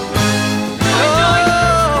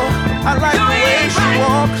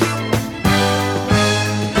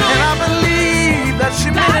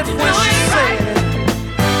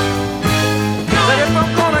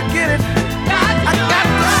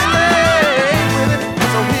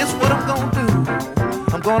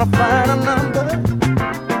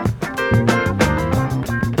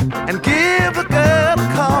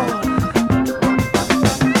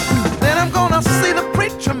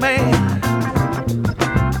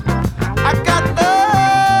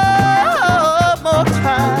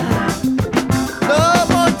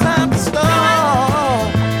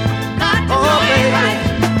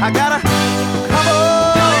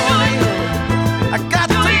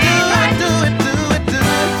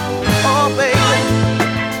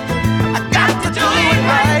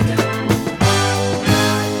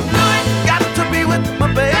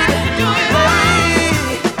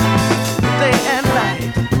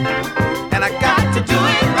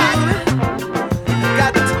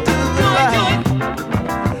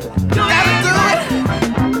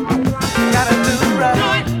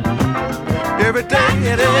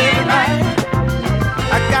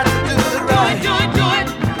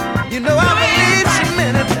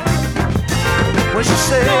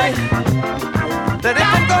 right. That if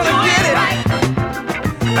I'm gonna get it,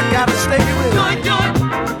 I gotta stay with it.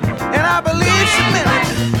 And I believe she meant it.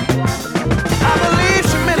 I believe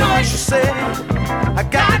she meant what she said. I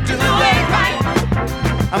gotta do right.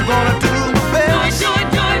 I'm gonna do my best.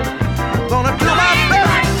 Gonna do my best.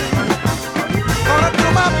 Gonna do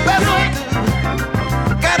my best.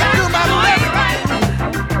 Gotta do my best.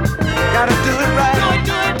 Gotta do it right.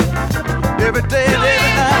 Every day and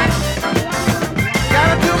every night.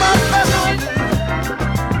 Gotta do my best.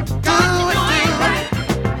 Do it.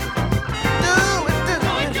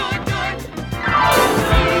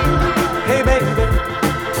 Hey baby,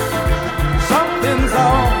 something's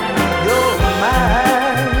on your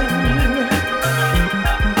mind.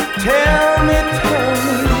 Tell me,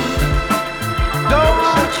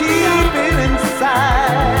 don't keep it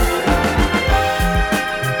inside.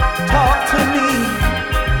 Talk to me.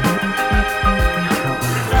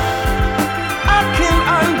 I can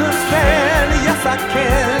understand, yes I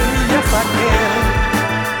can, yes I can.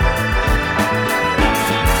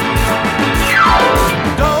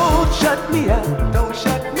 Don't shut me out, don't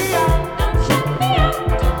shut me out.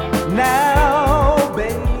 Now,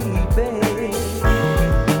 baby,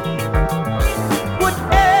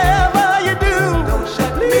 whatever you do, don't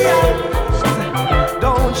shut me out.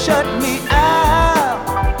 Don't shut me out.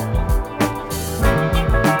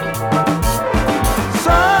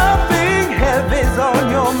 Something heavy's on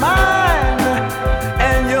your mind,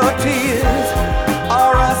 and your tears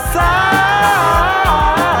are a sign.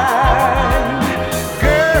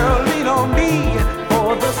 Girl, lean on me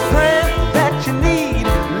for the strength that you need.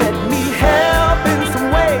 Let me help in some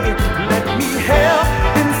way. Let me help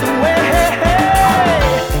in some way.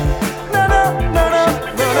 No, no, no, no,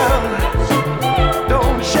 no, no.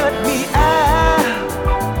 Don't shut me out.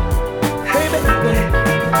 Hey, baby.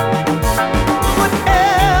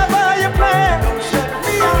 Whatever you plan, don't shut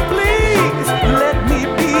me out, please. Let me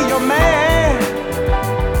be your man.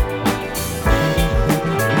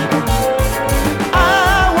 I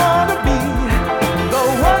wanna be the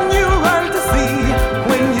one you run to see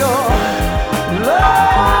when you're lonely.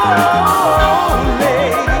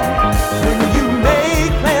 When you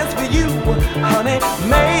make plans for you, honey,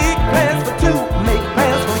 make plans for two. Make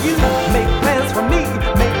plans for you, make plans for me.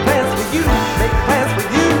 Make plans for you, make plans for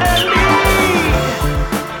you and me.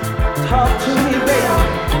 Talk to me, baby.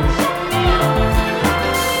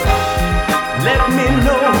 Let me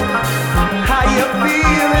know how you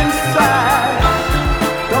feel inside.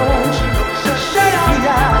 Don't shut me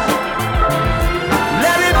out.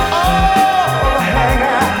 Let it all hang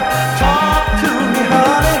out. Talk to me,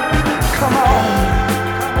 honey. Come on.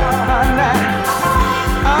 Now.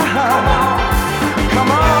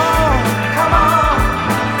 Come on. Come on.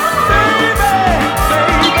 Baby, baby.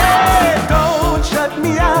 Don't shut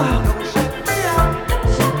me out.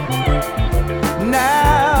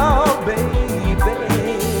 Now, baby.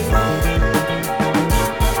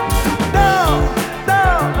 No, no,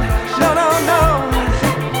 no, no, no.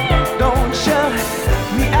 Don't shut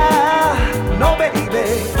me out. No, baby.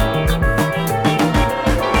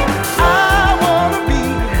 I wanna be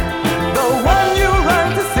the one you run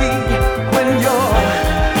to see when you're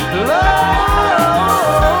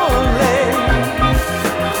lonely.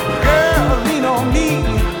 Girl, lean on me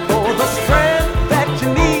for the strength that you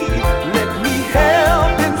need. Let me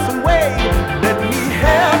help in some way. Let me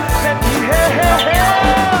help, let me help.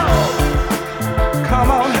 Come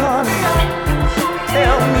on, honey,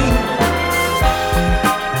 tell me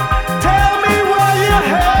why you're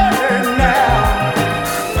hurt now.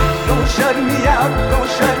 Don't shut me out, don't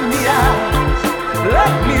shut me out.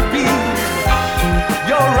 Let me be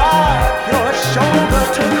your rock, your shoulder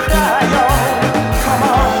to cry on. Come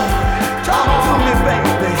on, talk to me,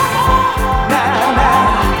 baby. Now,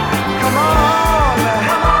 come on.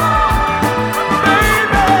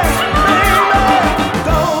 Baby,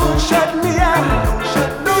 don't shut me out. Don't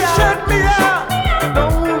shut me out.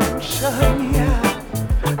 Don't shut me out.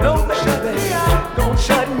 Don't shut me out. Don't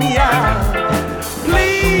shut me out.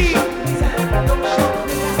 Please.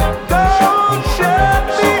 Don't shut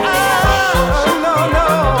me out. No, no.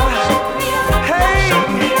 Hey,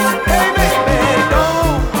 hey, baby,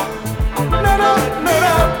 don't. No, no, no, no,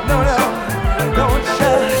 no, no. Don't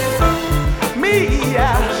shut me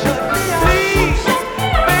out. Please,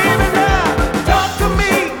 baby, now. Talk to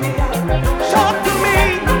me. Talk to me.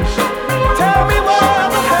 Tell me where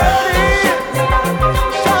the hurt is.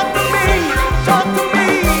 Talk to me. Talk to me.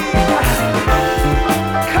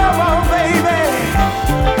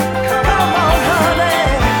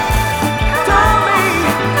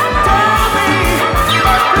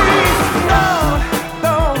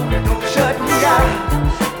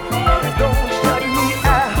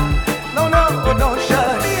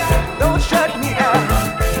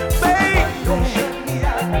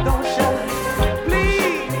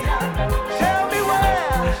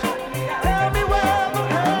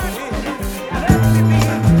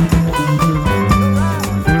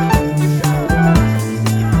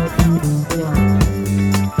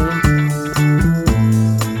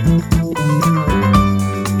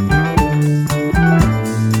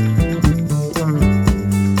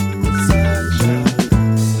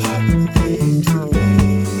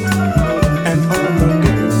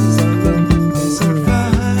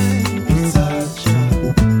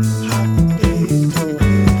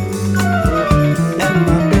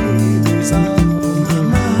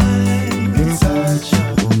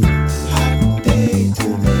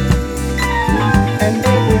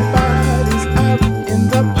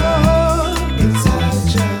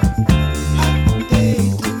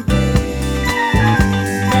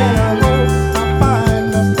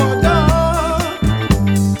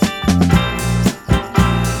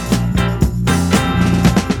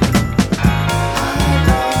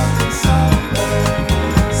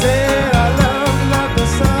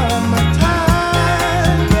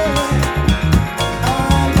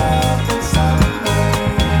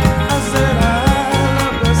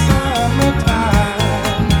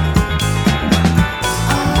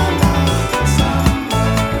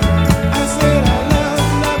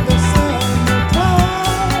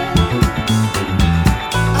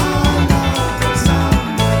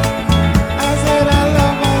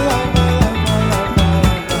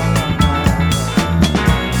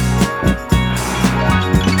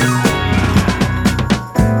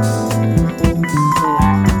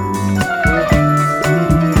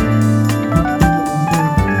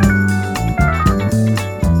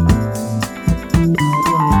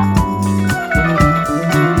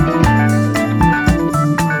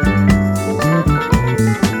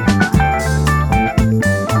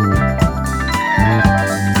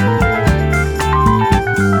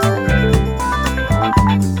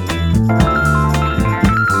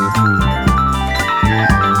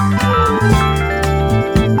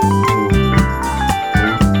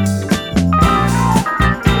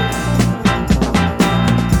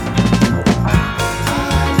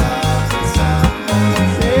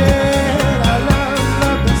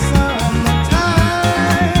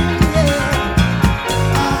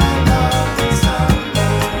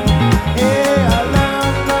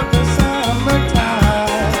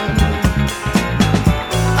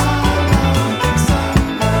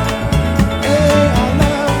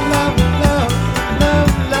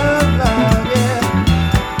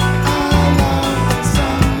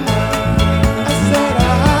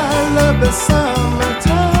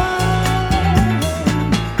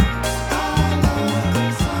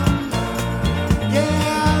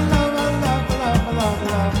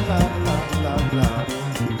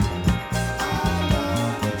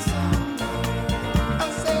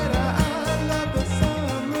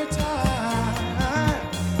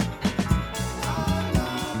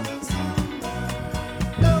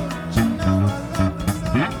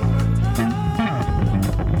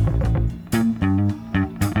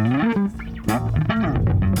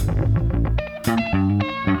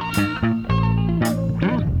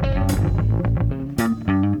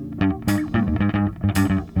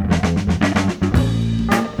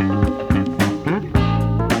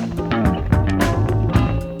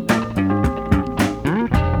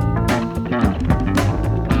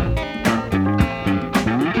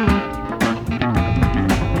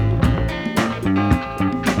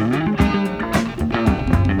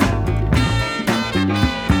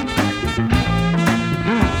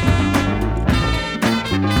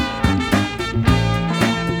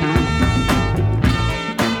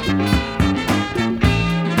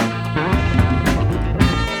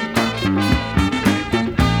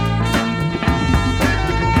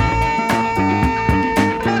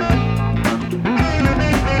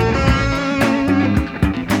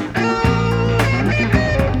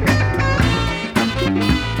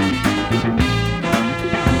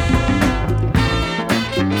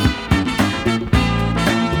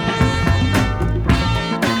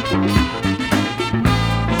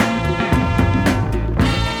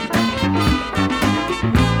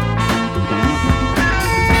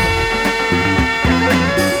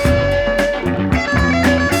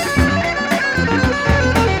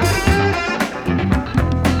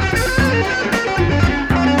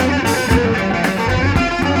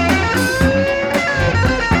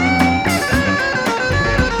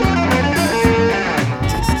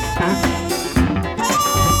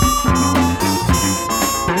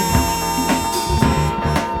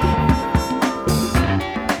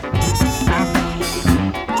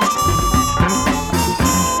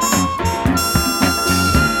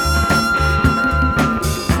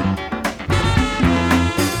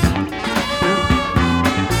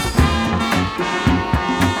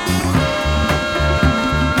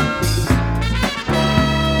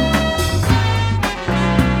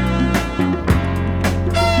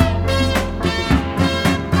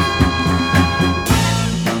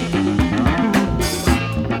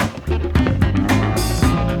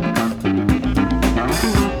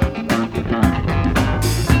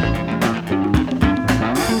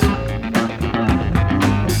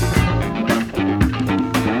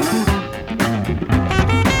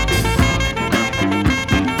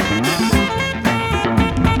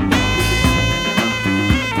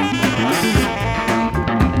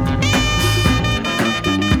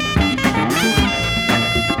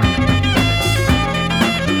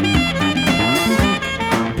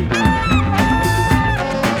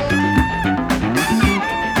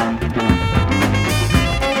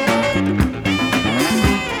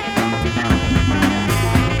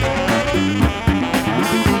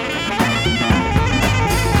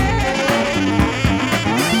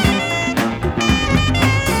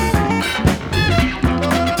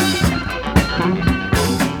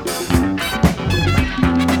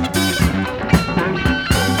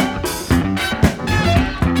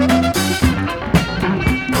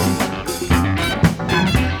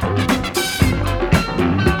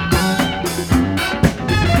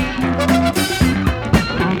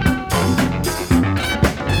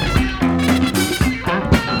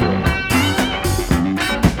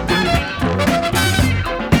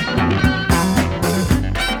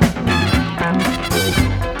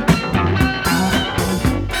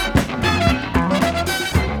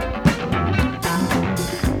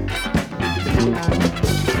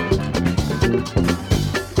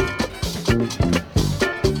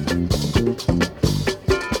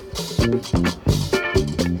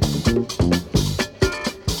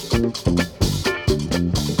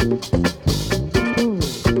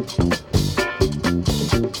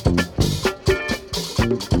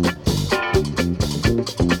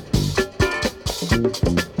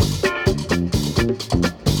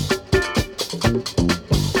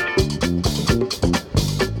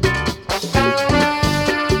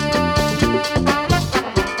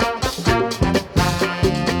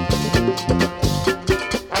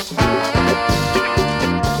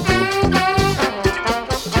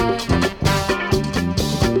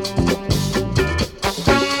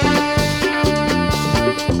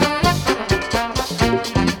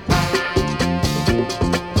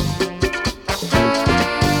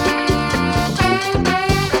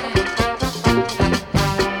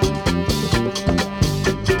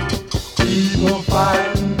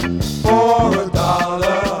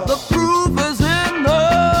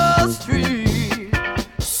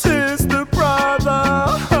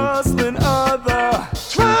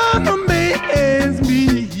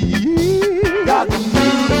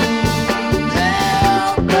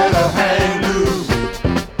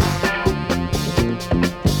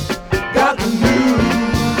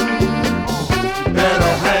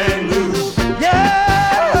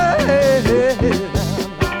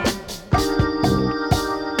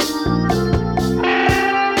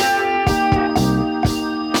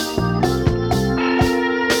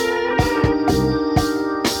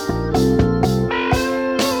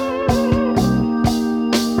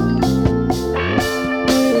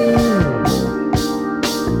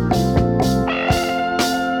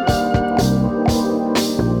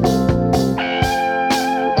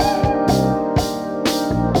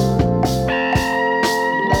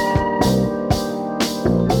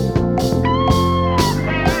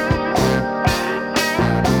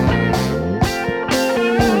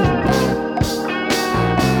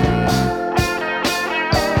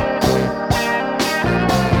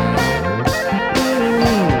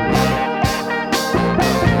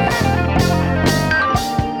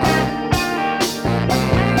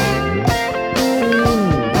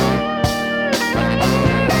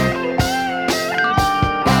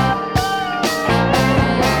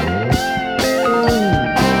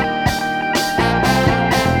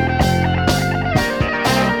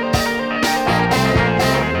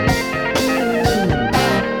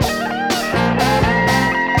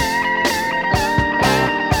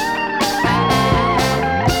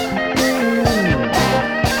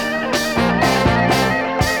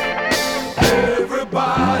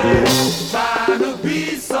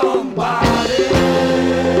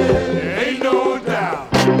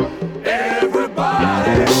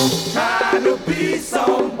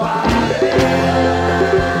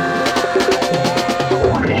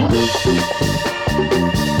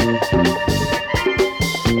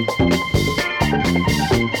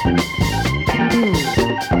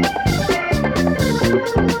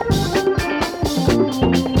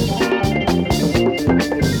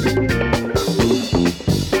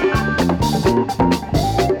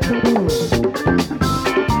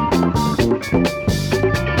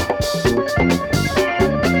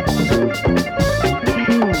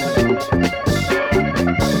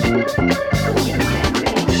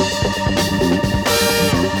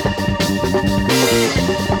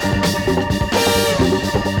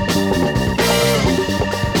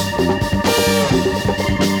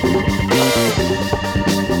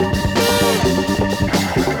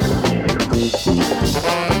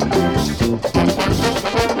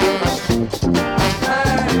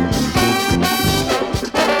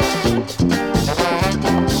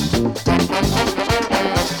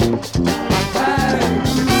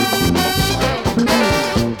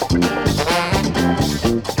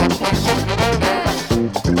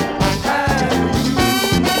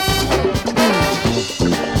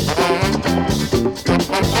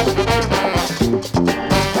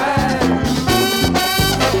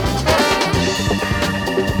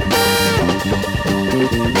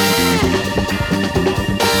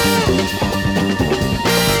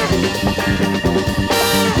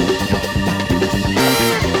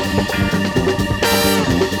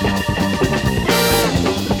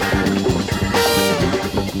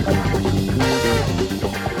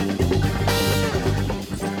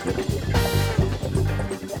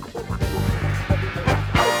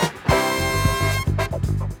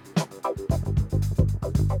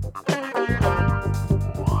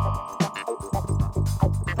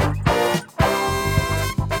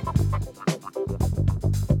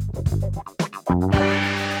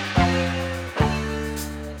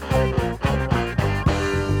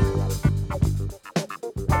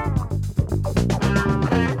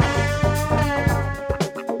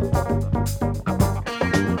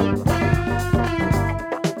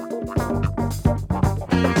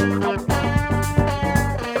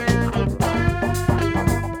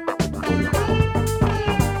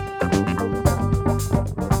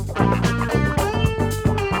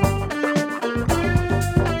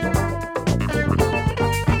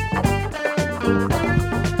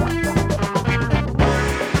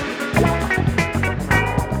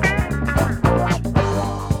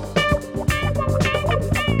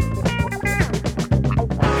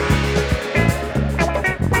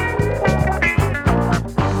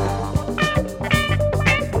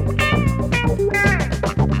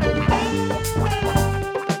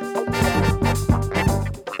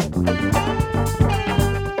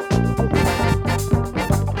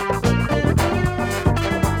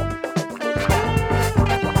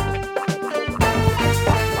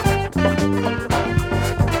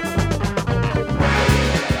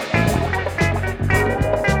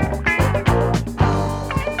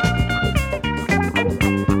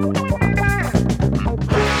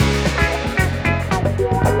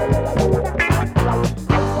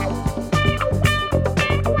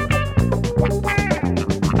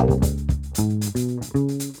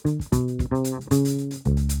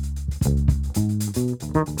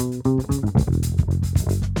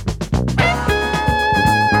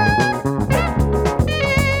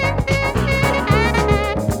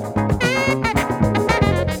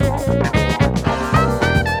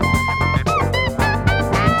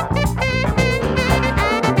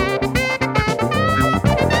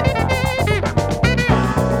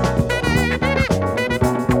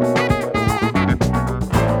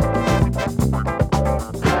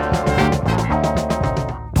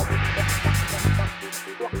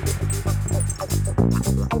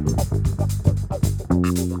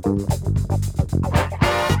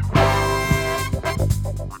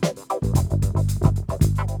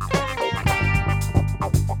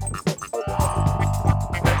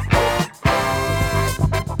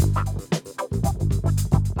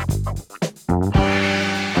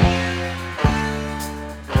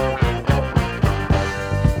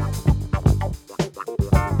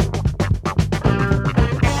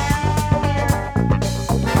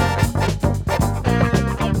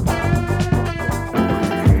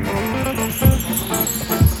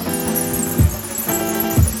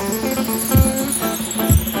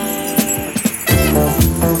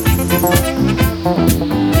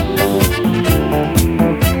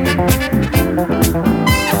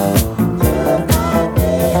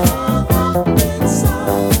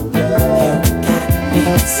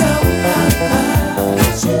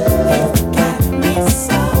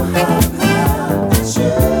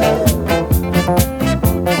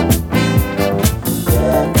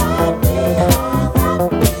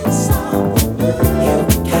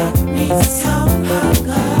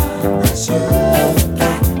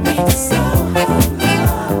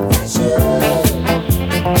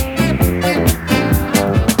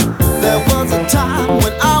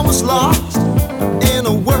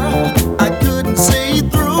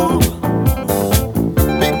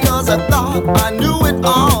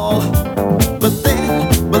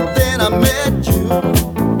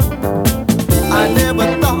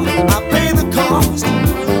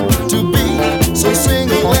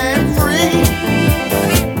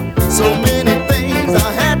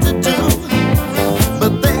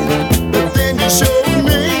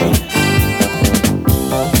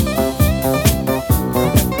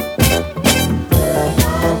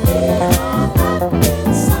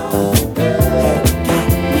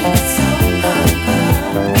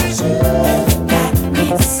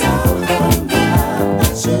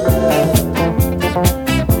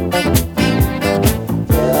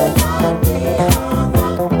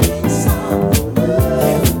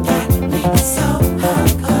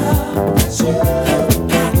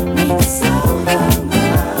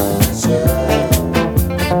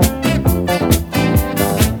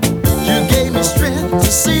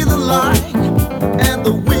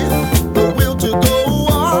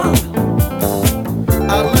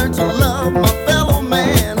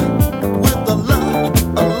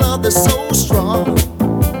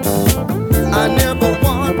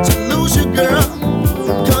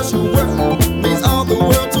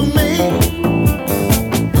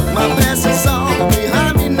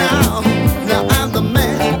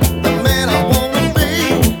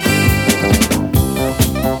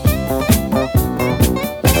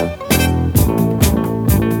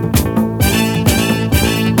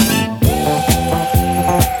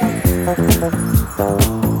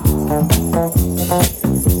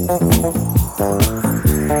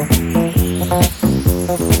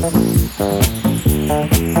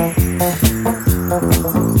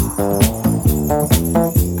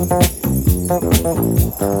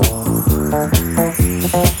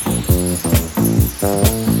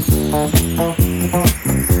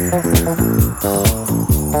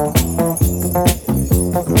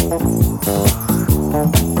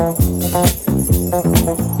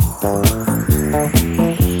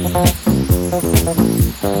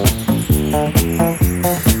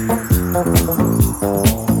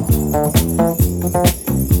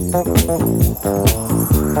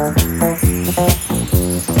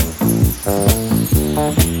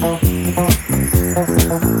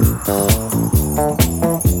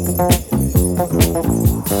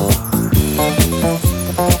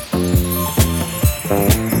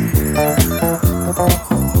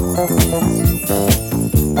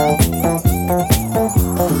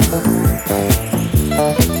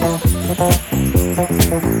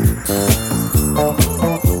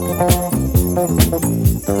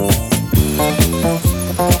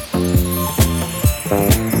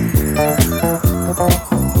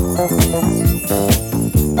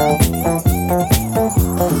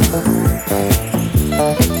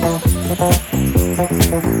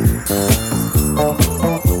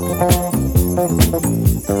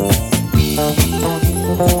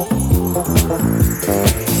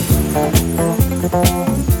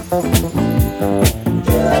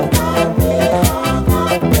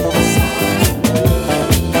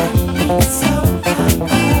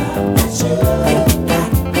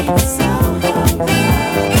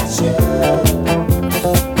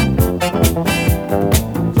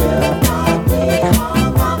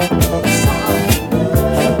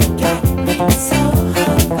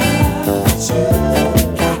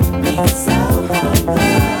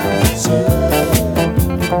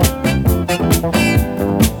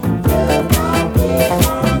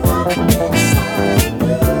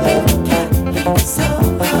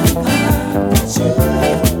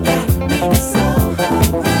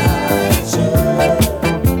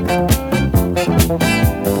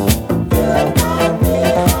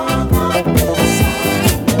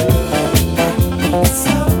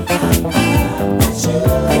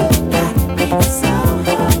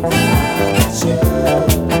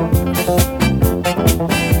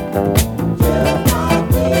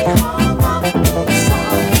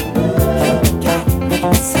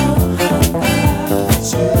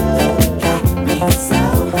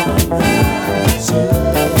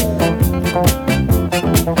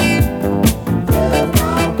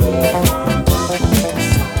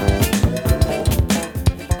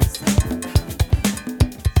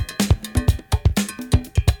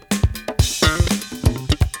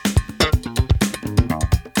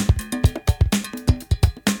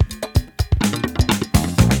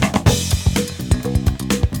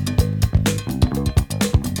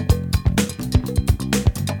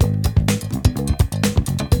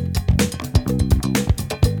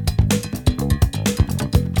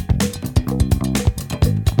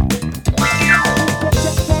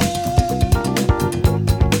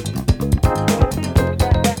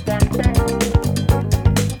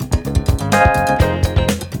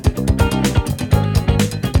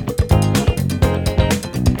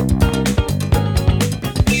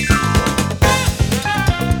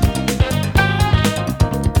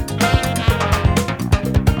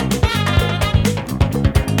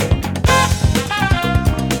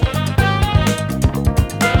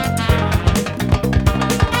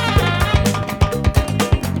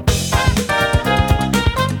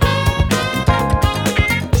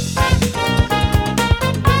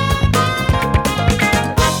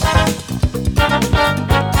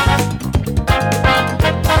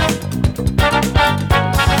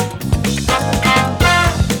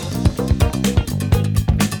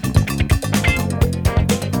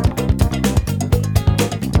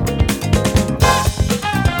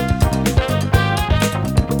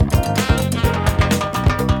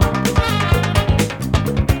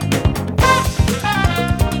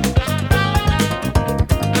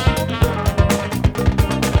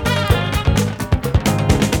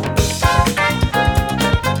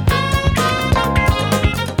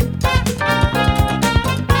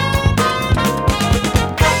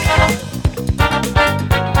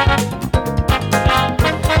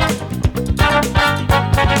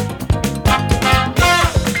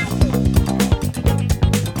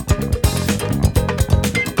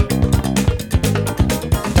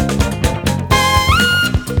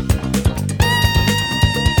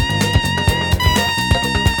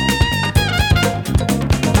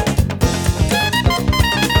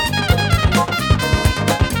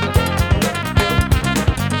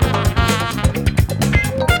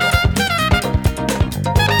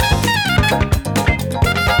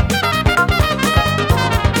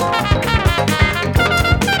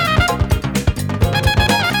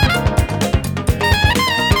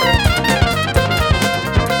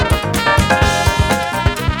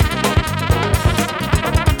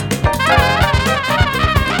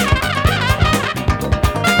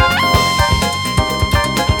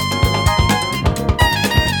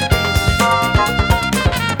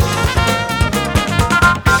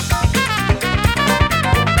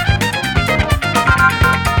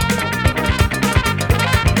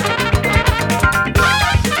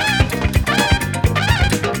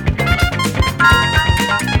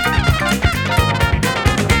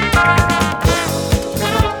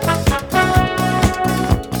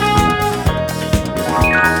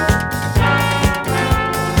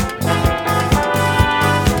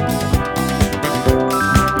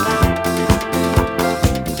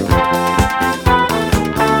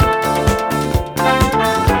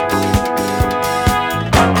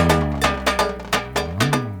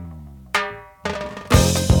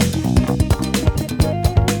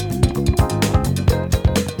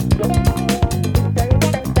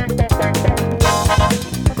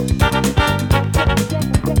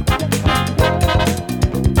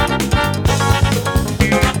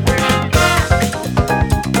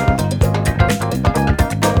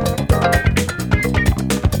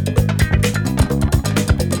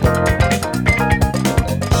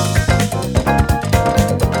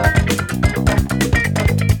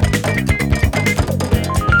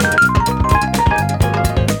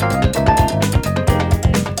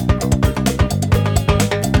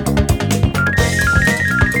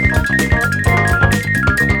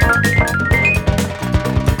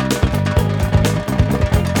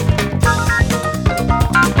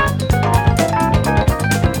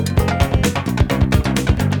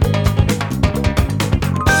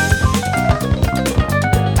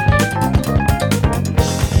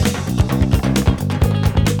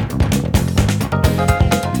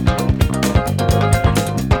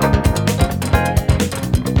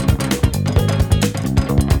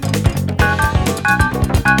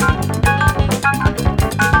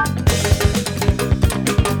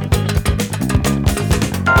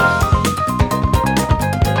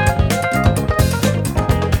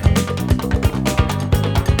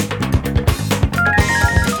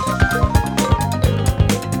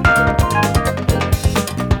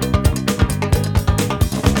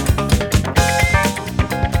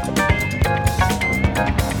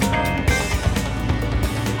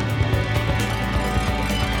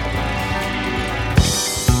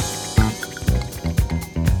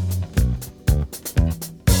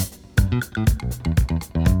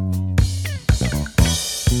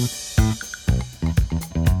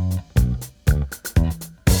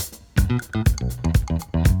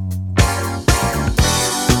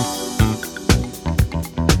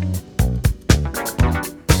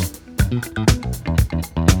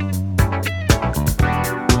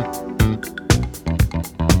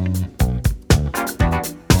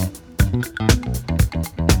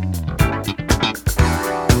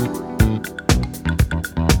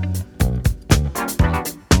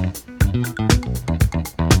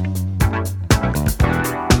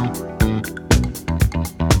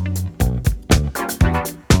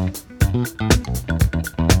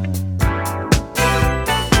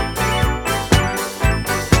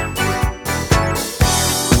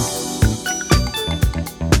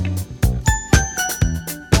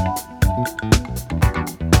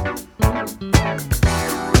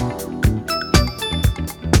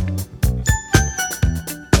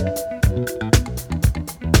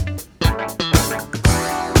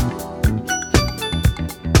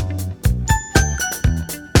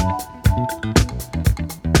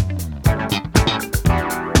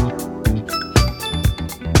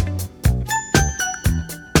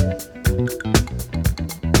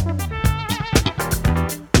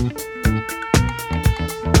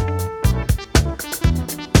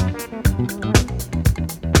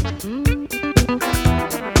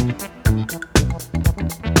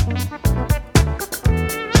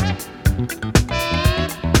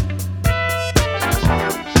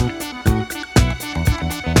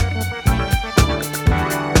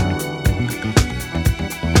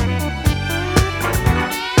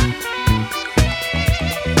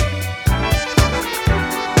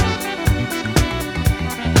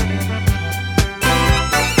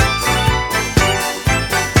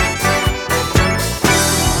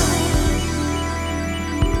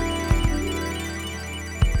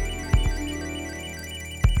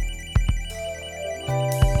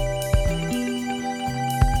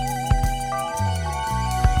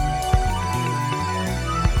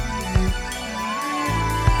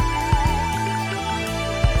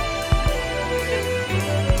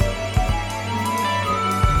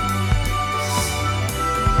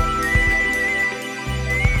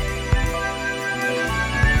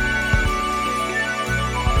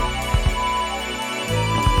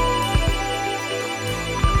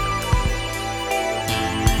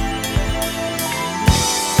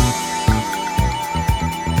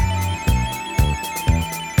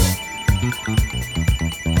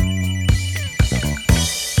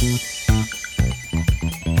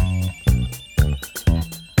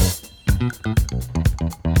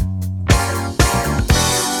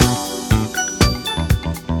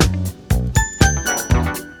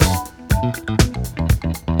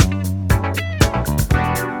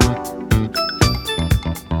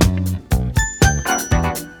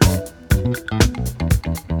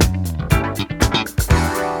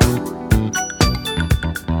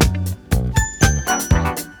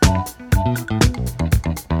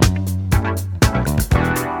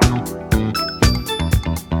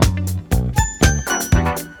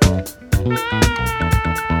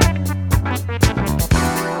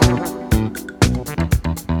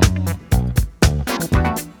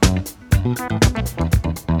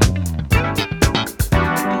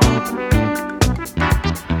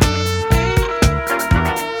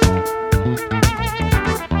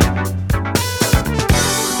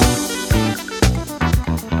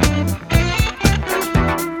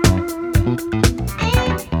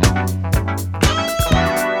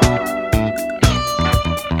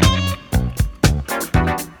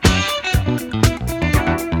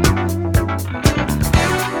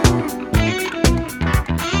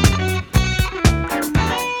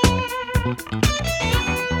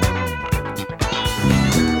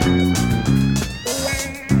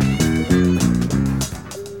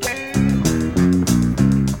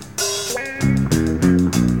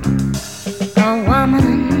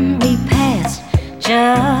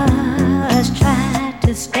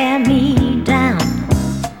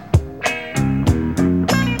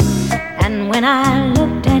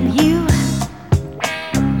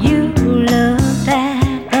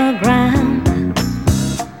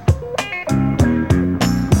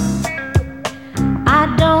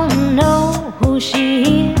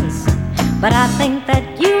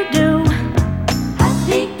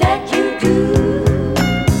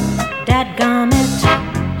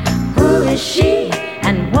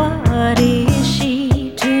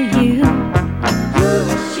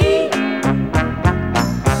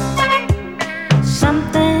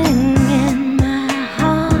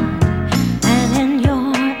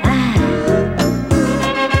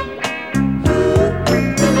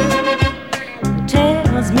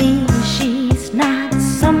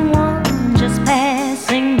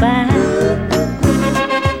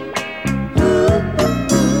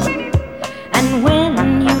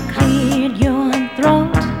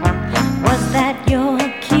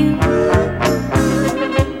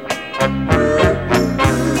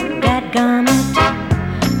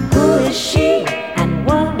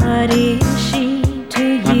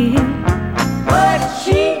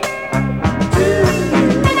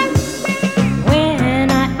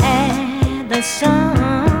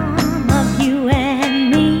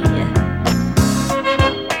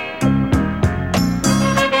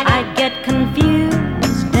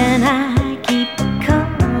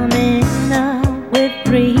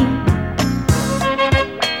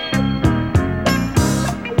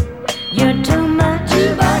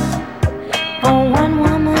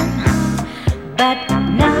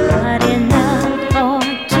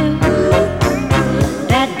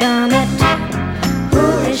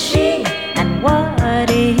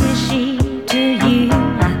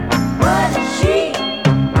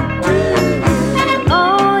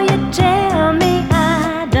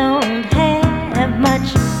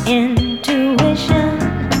 intuition.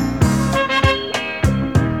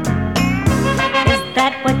 Is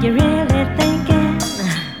that what you're really thinking?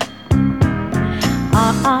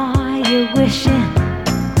 Or are you wishing?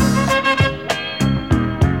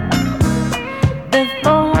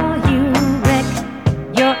 Before you wreck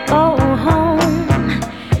your old home,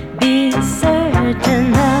 be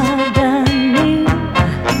certain of the new.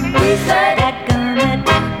 That garment,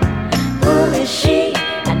 who is she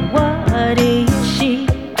and what is she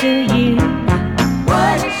to you?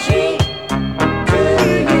 What is she to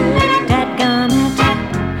you? That garment,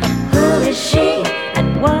 who is she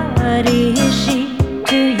and what is she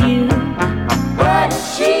to you? What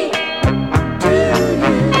is she to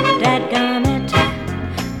you? That garment,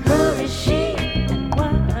 who is she and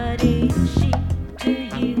what is she to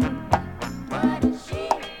you? What is she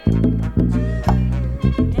to you?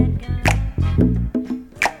 That garment.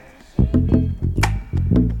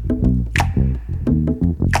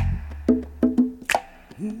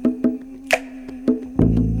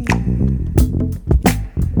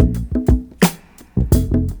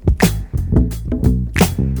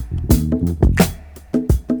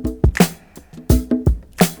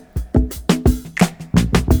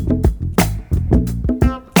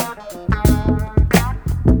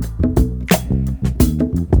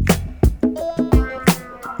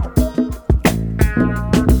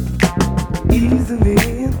 Easing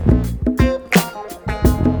in,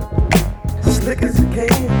 slick as you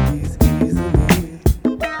can. He's easing in,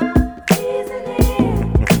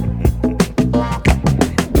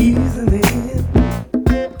 easing in,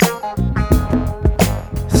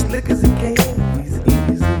 slick as he can. He's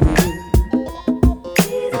easing in.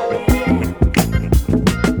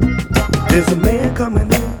 There's a man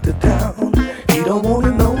coming into town. He don't want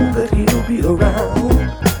to know that he'll be around.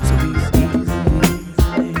 So he's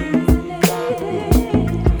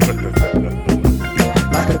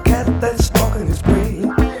like a cat that's stalking his prey.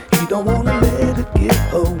 He don't want to let it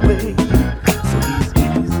get away. So he's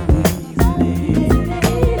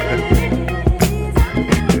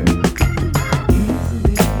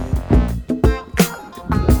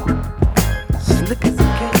slick as he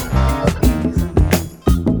can.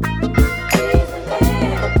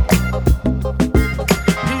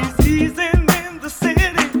 He's easing in the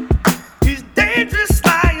city. He's dangerous,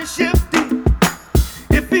 sly and shifty.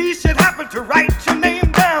 If he should happen to write your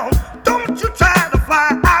name down, don't you try to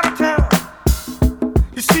fly out of town.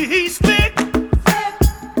 You see, he's slick,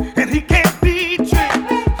 and he can't be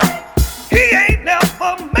tricked. He ain't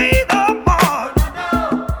never made a mark.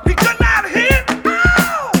 He could not hit.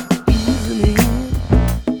 Easing in,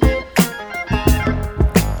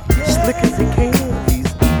 slick as he can. He's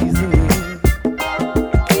easing in,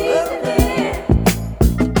 easing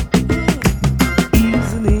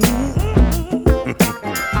in.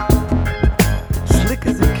 Slick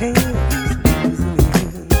as he can, he's easing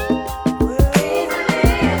in.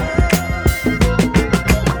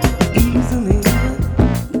 Easing in. Yeah, he's easing in.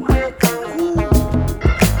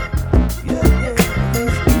 Easing in.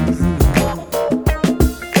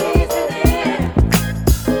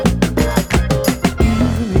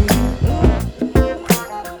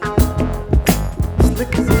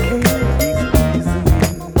 Slick as he can, he's easing in.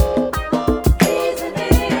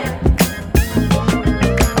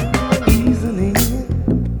 Easing in.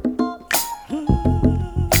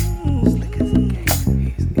 Slick as he can,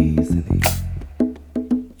 he's easing in.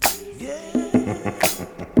 Yeah,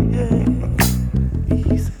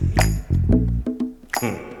 easing in.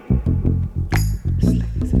 Slick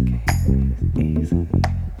as he can, he's easing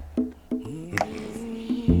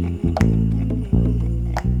in.